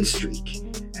win streak.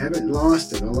 Haven't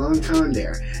lost in a long time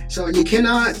there. So you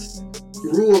cannot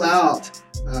rule out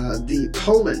the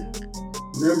Poland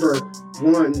number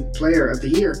 1 player of the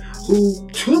year, who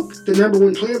took the number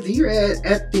 1 player of the year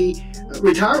at the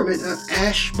retirement of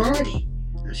Ashford.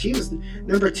 She was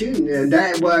number 2, and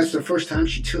that was the first time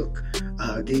she took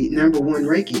the number 1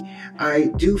 ranking. I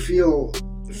do feel,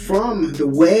 from the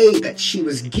way that she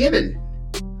was given,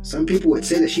 some people would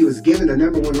say that she was given the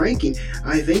number 1 ranking,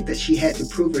 I think that she had to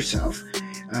prove herself.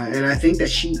 And I think that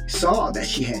she saw that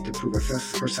she had to prove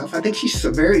herself. I think she's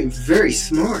a very, very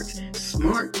smart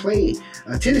playing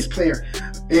tennis player,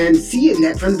 and seeing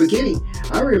that from the beginning.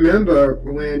 I remember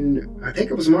when, I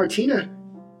think it was Martina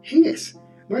Hingis.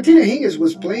 Martina Hingis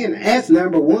was playing as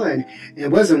number 1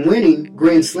 and wasn't winning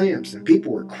Grand Slams, and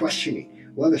people were questioning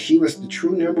whether she was the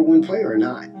true number 1 player or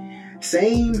not.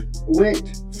 Same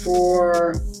went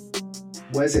for,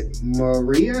 was it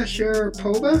Maria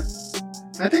Sharapova?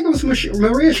 I think it was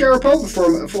Maria Sharapova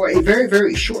for a very,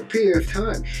 very short period of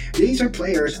time. These are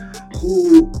players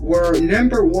who were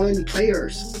number 1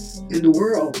 players in the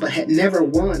world, but had never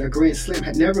won a Grand Slam,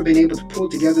 had never been able to pull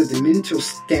together the mental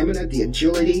stamina, the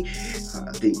agility,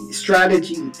 the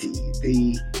strategy,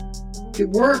 the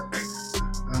work,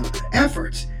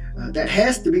 efforts that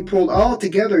has to be pulled all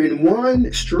together in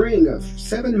one string of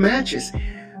 7 matches.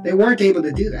 They weren't able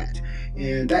to do that.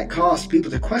 And that caused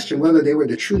people to question whether they were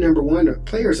the true number 1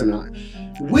 players or not.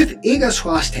 with Iga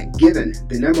Swiatek given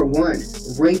the number one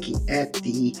ranking at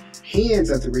the hands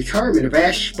of the retirement of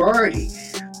Ashford,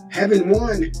 having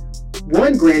won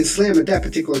one Grand Slam at that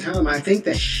particular time, I think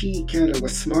that she kind of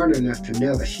was smart enough to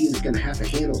know that she was going to have to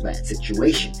handle that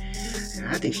situation. And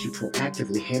I think she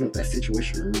proactively handled that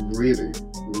situation really,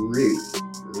 really,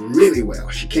 really well.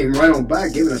 She came right on by,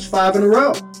 giving us 5 in a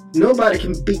row. Nobody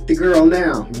can beat the girl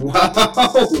now.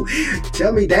 Wow!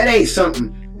 Tell me that ain't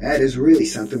something. That is really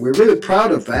something. We're really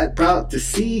proud of that. Proud to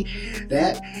see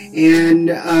that.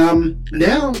 And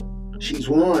now she's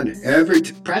won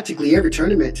practically every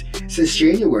tournament since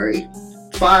January.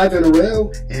 5 in a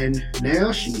row. And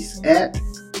now she's at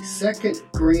second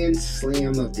Grand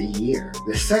Slam of the year.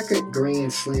 The second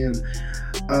Grand Slam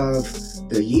of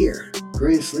the year.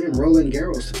 Grand Slam, Roland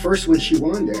Garros. The first one she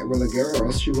won there, Roland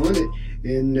Garros. She won it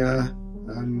in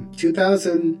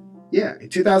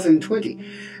 2020.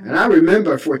 And I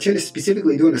remember Fortuna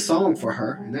specifically doing a song for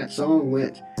her, and that song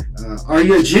went, Are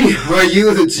you a G? Are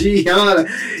you the G? Iga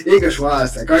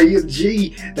Swiatek, Are you the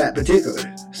G? That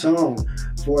particular song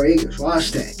for Iga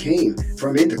Swiatek came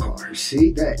from IndyCar.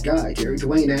 See, that guy,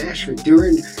 Dwayne Ashford,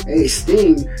 during a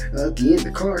sting of the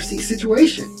IndyCar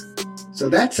situation. So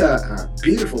that's a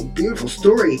beautiful, beautiful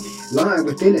story line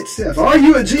within itself. Are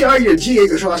you a G? Are you a G?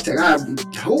 Iga Swiatek. I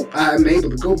hope I'm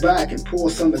able to go back and pull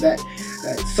some of that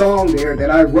song there that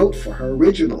I wrote for her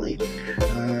originally.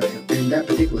 And that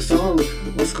particular song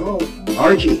was called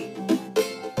RG.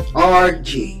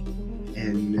 RG.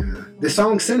 And the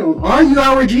song sent on, Are you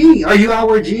our G? Are you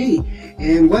our G?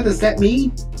 And what does that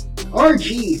mean?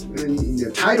 RG, and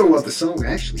the title of the song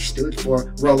actually stood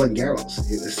for Roland Garros.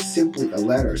 It was simply the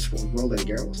letters for Roland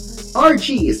Garros.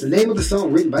 RG is the name of the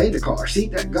song written by IndyCar. See,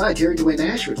 that guy, Dwayne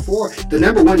Ashford, for the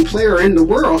number one player in the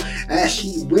world, as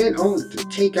she went on to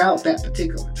take out that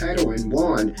particular title and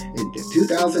won in the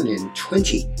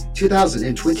 2020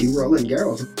 Roland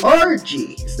Garros.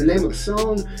 RG is the name of the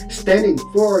song, standing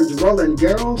for Roland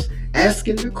Garros,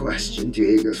 asking the question to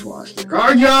Iga Swiatek,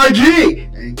 Are you RG?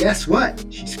 And guess what?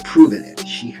 She's proven it.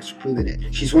 She has proven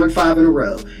it. She's won 5 in a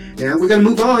row. Now we're going to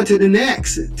move on to the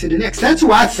next. That's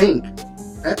who I think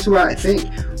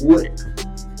would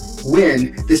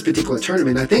win this particular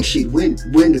tournament. I think she'd win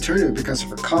the tournament because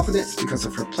of her confidence, because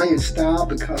of her playing style,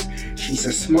 because she's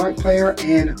a smart player,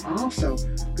 and also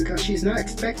because she's not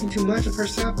expecting too much of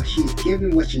herself, but she's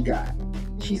giving what she got.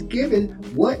 She's giving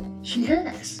what she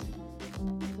has.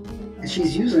 And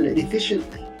she's using it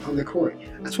efficiently on the court.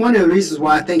 That's one of the reasons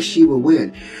why I think she will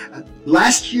win.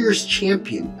 Last year's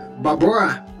champion,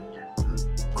 Barbora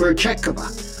Krejcikova,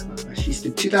 she's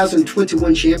the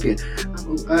 2021 champion.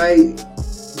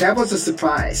 That was a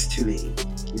surprise to me.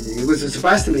 It was a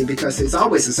surprise to me because it's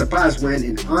always a surprise when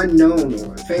an unknown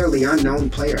or fairly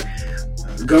unknown player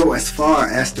go as far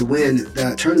as to win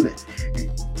the tournament.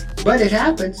 But it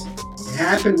happens. It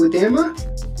happened with Emma.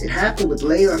 It happened with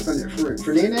Leila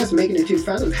Fernandez making it to the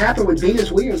finals. It happened with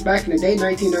Venus Williams back in the day,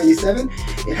 1997.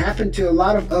 It happened to a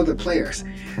lot of other players.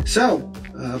 So,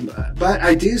 but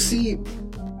I do see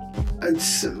a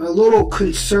little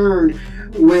concern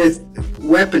with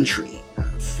weaponry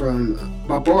from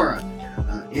Barbora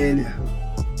in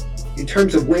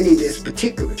terms of winning this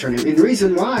particular tournament. And the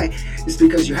reason why is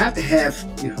because you have to have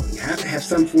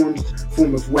some form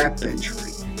of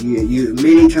weaponry.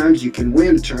 Many times you can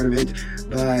win a tournament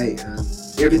by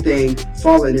everything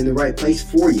falling in the right place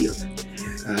for you.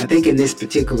 I think in this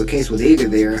particular case with Iga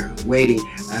there waiting,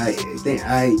 I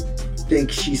think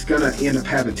she's gonna end up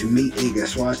having to meet Iga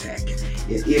Swiatek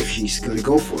if she's gonna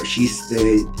go for it. She's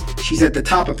at the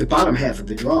top of the bottom half of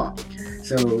the draw,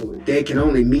 so they can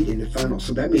only meet in the final.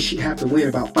 So that means she'd have to win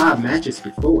about 5 matches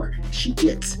before she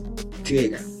gets to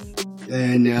Iga,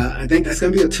 and I think that's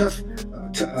gonna be a tough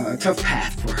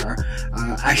path for her.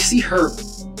 I see her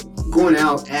going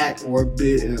out at or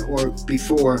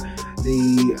before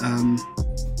the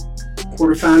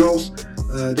quarterfinals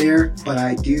there, but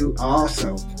I do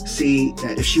also see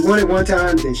that if she won it one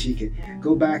time, then she can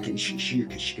go back and she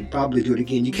can probably do it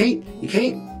again. You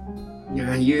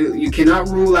cannot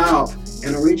rule out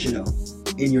an original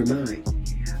in your mind.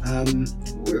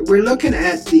 We're looking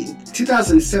at the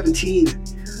 2017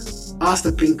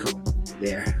 Ostapenko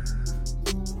there.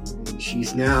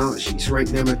 She's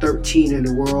ranked number 13 in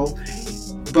the world,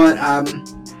 but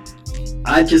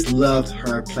I just love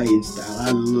her playing style.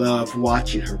 I love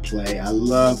watching her play. I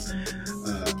love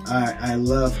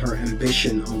her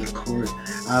ambition on the court.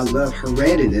 I love her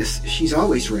readiness. She's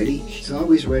always ready. She's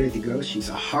always ready to go. She's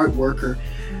a hard worker,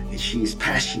 and she's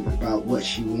passionate about what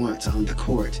she wants on the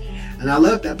court. And I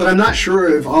love that, but I'm not sure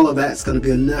if all of that's going to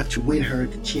be enough to win her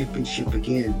the championship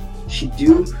again. She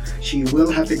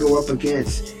will have to go up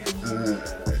against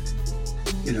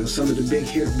some of the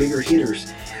bigger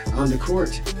hitters on the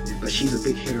court, but she's a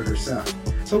big hitter herself.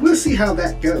 So we'll see how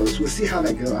that goes.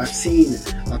 I've seen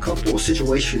a couple of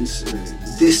situations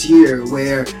this year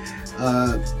where it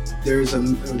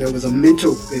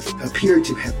appeared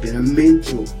to have been a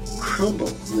mental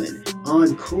crumbling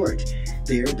on court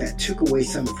there that took away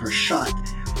some of her shot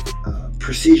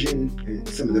precision and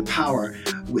some of the power,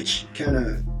 which kind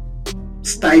of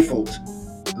stifled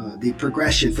the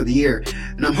progression for the year.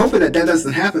 And I'm hoping that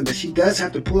doesn't happen, but she does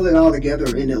have to pull it all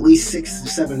together in at least 6 to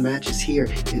 7 matches here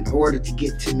in order to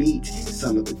get to meet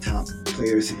some of the top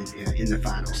players in the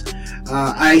finals.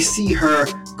 I see her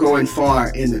going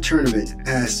far in the tournament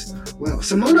as well.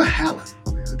 Simona Halep,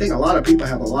 I think a lot of people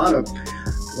have a lot of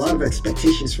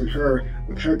expectations from her,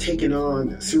 with her taking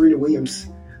on Serena Williams'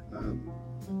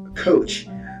 coach,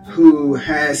 who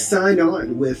has signed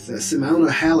on with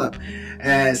Simona Halep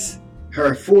as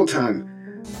her full-time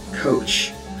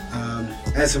coach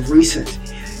as of recent.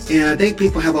 And I think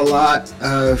people have a lot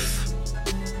of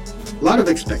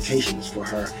expectations for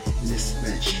her in this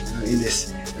match, in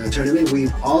this tournament.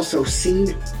 We've also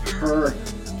seen her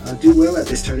do well at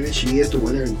this tournament. She is the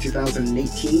winner in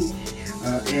 2018,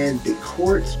 and the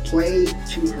courts play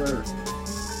to her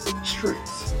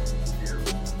strengths.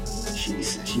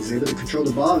 She's able to control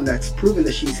the ball, and that's proven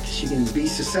that she can be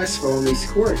successful on these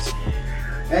courts.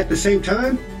 At the same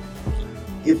time,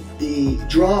 if the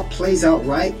draw plays out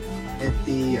right at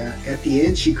the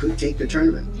end, she could take the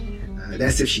tournament.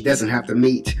 That's if she doesn't have to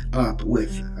meet up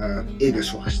with Iga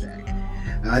Swiatek.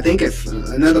 I think if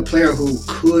another player who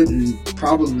could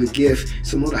probably give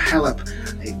Simona Halep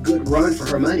a good run for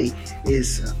her money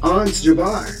is Ons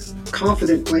Jabeur.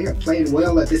 Confident player, playing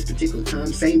well at this particular time,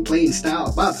 same playing style,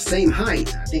 about the same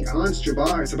height. I think Ons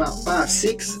Jabeur is about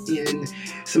 5'6", and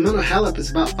Simona Halep is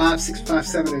about 5'6",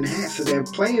 5'7 and a half. So they're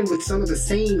playing with some of the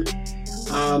same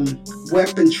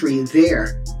weaponry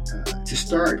there to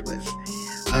start with.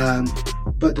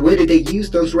 But the way that they use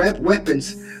those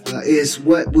weapons is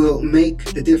what will make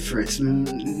the difference.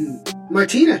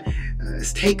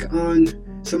 Martina's take on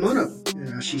Simona.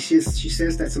 She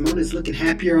says that Simona is looking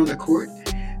happier on the court.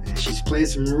 She's playing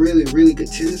some really, really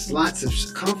good tennis, lots of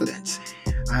confidence.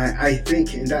 I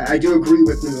think, and I do agree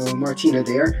with Martina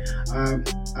there.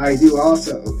 I do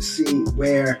also see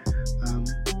where,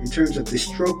 in terms of the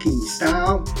stroking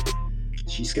style,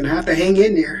 she's going to have to hang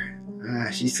in there.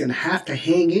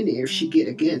 If she get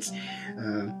against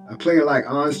a player like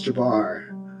Ons Jabeur,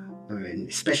 and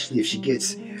especially if she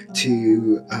gets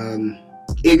to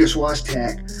Iga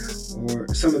Swiatek or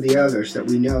some of the others that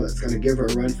we know that's going to give her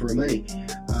a run for her money.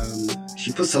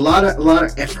 She puts a lot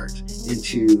of effort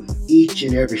into each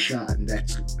and every shot, and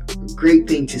that's a great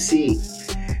thing to see.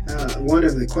 One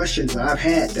of the questions that I've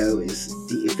had, though, is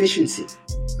the efficiency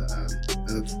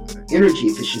of energy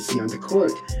efficiency on the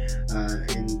court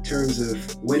in terms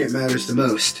of when it matters the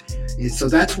most. And so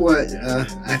that's what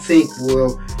I think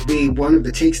will be one of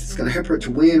the takes that's going to help her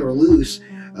to win or lose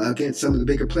against some of the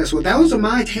bigger players. Well, those are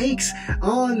my takes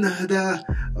on the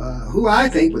who I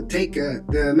think would take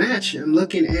the match. I'm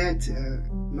looking at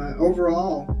my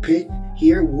overall pick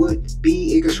here would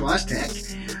be Iga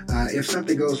Swiatek. If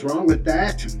something goes wrong with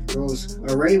that, goes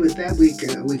awry with that, we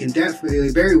can definitely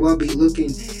very well be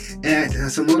looking at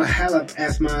Simona Halep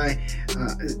as my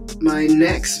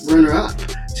next runner-up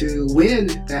to win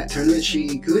that tournament.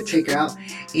 She could take out,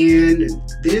 and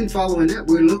then following that,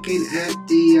 we're looking at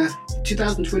the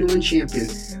 2021 champion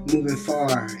moving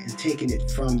far and taking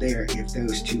it from there if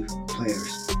those two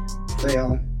players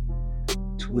fail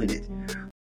to win it.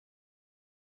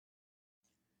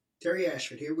 Terry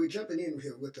Ashford here. We're jumping in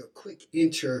here with a quick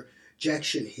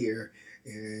interjection here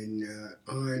and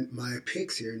on my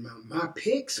picks here. My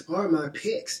picks are my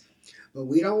picks, but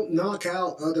we don't knock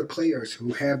out other players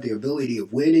who have the ability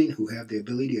of winning, who have the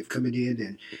ability of coming in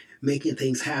and making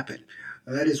things happen.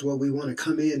 That is what we want to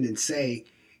come in and say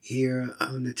here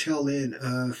on the tail end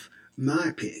of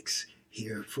my picks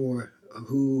here for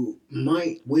who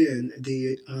might win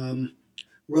the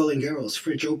Roland Garros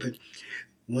French Open.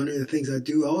 One of the things I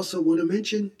do also want to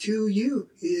mention to you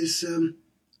is,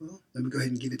 let me go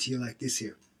ahead and give it to you like this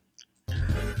here.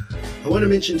 I want to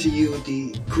mention to you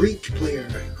the Greek player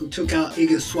who took out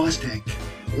Iga Swiatek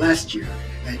last year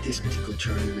at this particular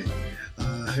tournament.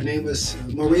 Her name was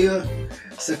Maria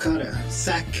Sakkara,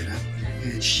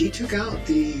 and she took out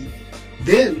the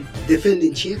then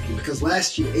defending champion, because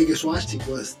last year Iga Swiatek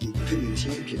was the defending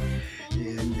champion.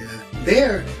 And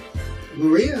there,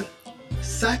 Maria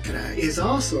Sakkara is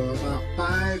also about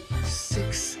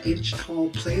 5'6" inch tall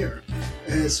player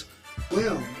as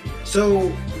well. So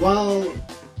while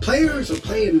players are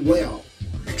playing well,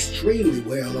 extremely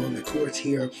well on the courts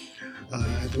here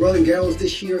at the Roland Garros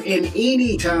this year. And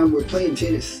any time we're playing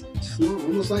tennis, it's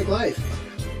almost like life.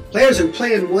 Players are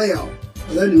playing well.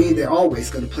 It doesn't mean they're always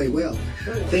going to play well.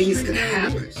 Things could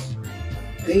happen.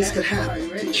 Things could happen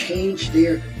to change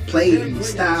their playing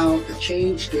style, to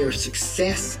change their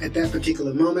success at that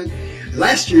particular moment.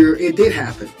 Last year, it did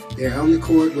happen there on the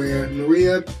court where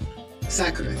Maria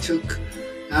Sakura took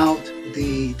out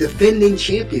the defending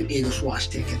champion Igor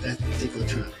Swiatek at that particular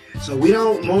time. So we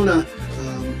don't want to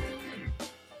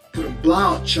put a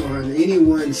blouch on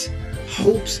anyone's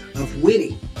hopes of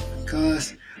winning,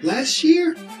 because last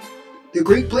year, the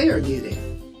Greek player did it.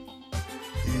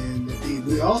 And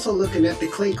we're also looking at the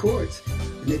clay courts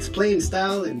and its playing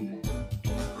style and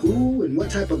who and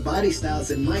what type of body styles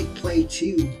it might play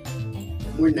to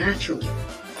more naturally.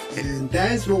 And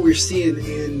that is what we're seeing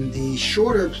in the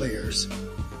shorter players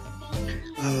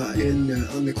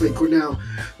on the clay court. Now,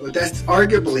 that's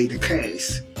arguably the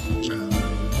case.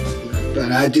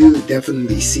 But I do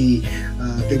definitely see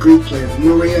the Greek player,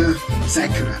 Maria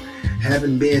Sakura,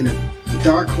 having been a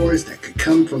dark horse that could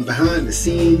come from behind the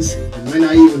scenes. You might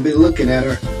not even be looking at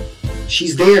her.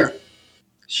 She's there.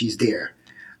 She's there.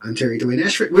 I'm Dwayne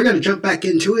Ashford. We're going to jump back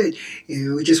into it,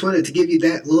 and we just wanted to give you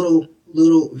that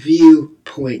little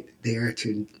viewpoint there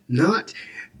to not,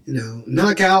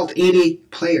 knock out any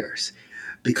players,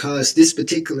 because this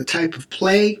particular type of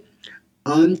play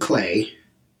on clay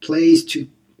plays to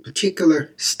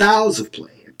particular styles of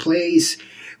play. It plays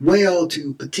well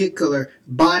to particular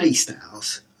body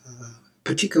styles,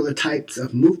 particular types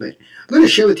of movement. I'm going to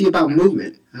share with you about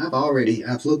movement.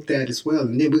 I've looked at as well,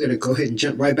 and then we're going to go ahead and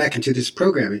jump right back into this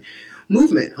programming.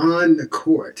 Movement on the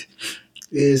court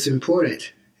is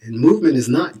important, and movement is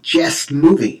not just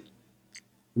moving.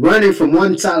 Running from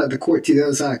one side of the court to the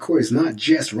other side of the court is not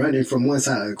just running from one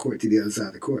side of the court to the other side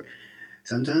of the court.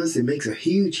 Sometimes it makes a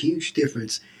huge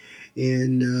difference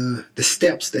in the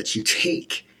steps that you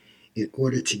take in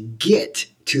order to get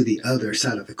to the other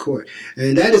side of the court.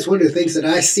 And that is one of the things that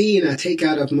I see and I take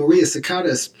out of Maria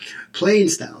Sakura's playing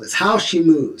style, is how she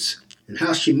moves. And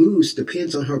how she moves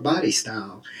depends on her body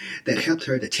style that helped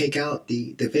her to take out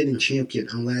the defending champion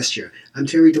on last year. I'm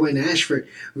Dwayne Ashford.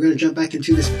 We're going to jump back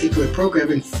into this particular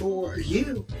programming for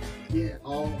you. Yeah,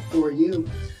 all for you.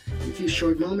 In a few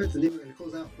short moments, and then we're going to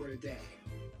close out for today.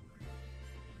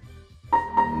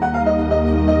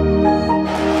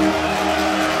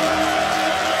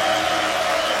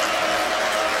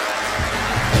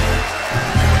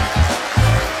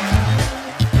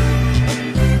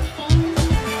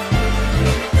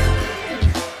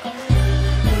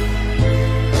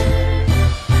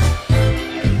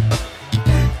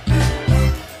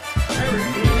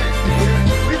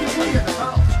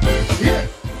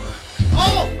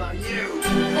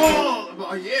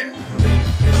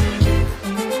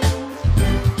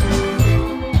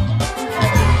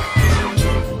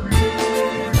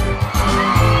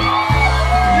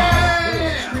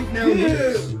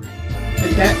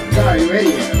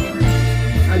 DatguyRadio.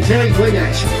 I'm Dwayne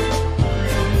Ashford.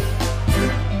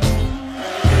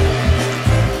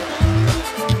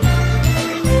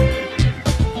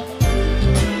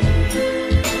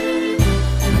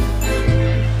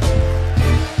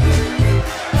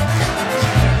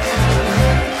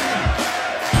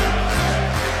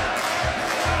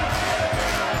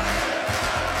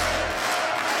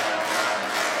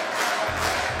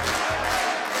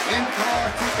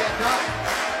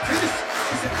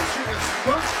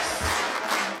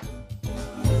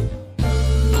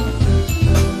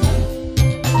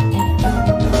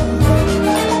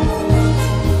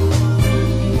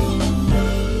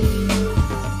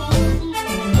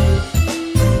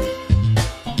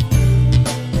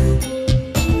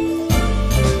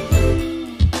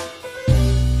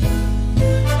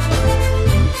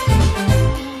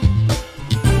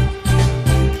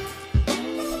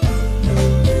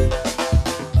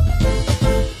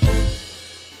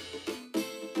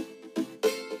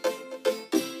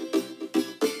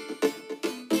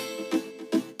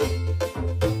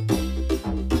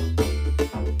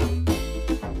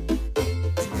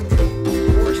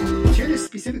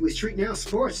 Street Now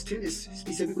Sports Tennis,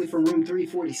 specifically from Room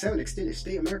 347, Extended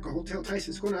Stay America Hotel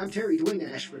Tysons Corner. I'm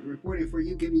Dwayne Ashford, reporting for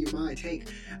you, giving you my take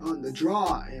on the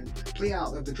draw and play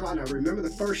out of the draw. Now, remember the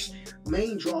first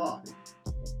main draw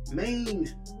in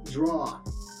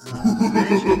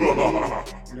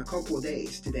a couple of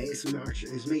days. Today is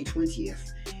May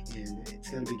 20th, and it's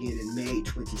going to begin in May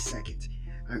 22nd.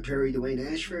 I'm Terry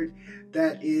Dwayne Ashford.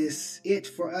 That is it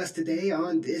for us today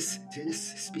on this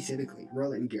tennis, specifically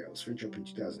Roland Garros French Open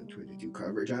 2022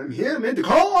 coverage. I'm him in the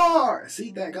car.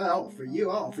 See that guy, all for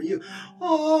you, all for you,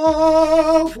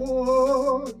 all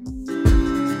for you.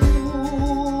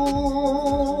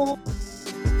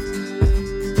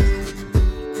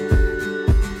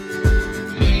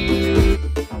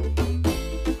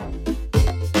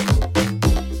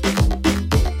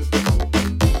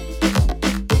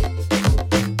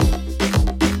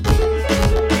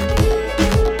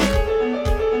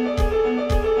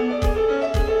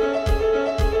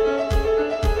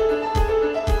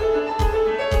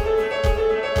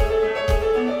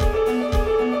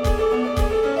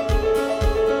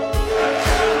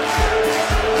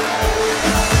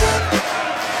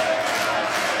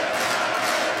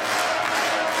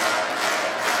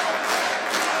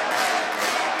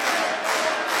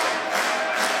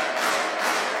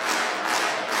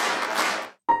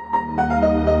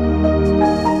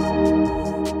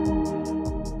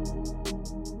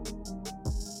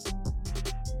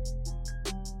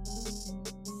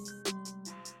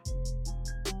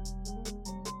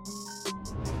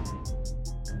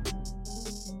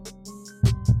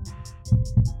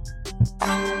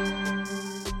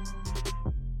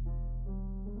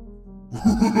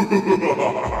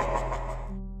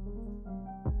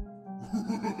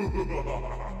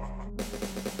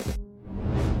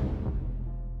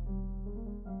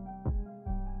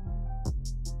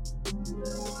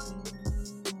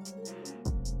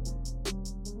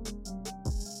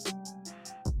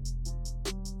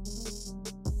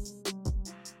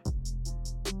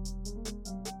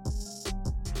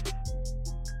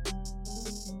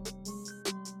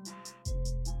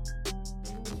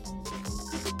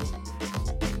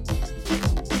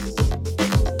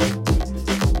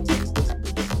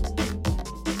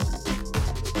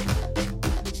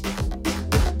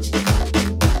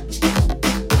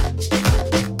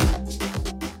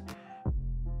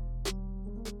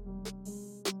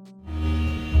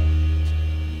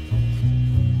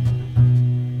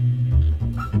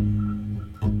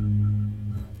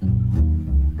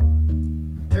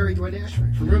 Dwayne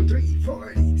Ashford from room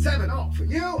 347. All for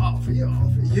you, all for you,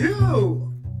 all for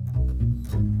you.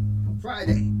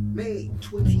 Friday, May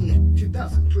 20th,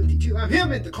 2022. I'm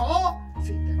him at the call.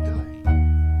 See that guy.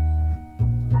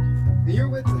 And you're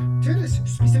with tennis,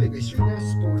 specifically Streetwear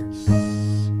Sports.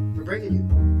 We're bringing you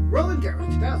Roland Garros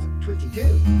 2022.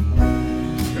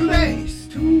 2 days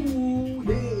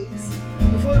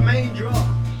before the main draw.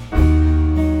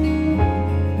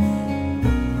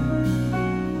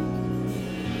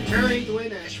 Terry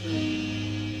Dwayne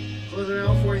Ashford, closing it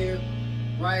out for you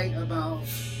right about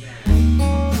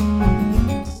now.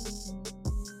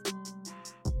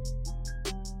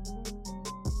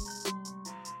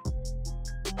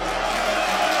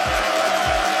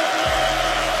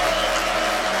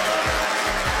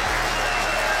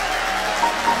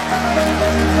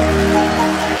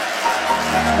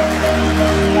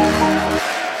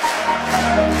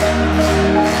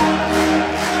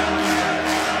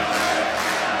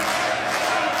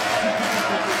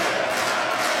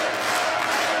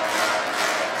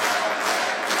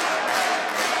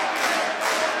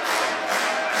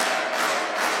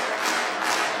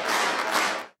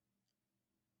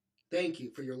 Thank you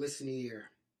for your listening ear.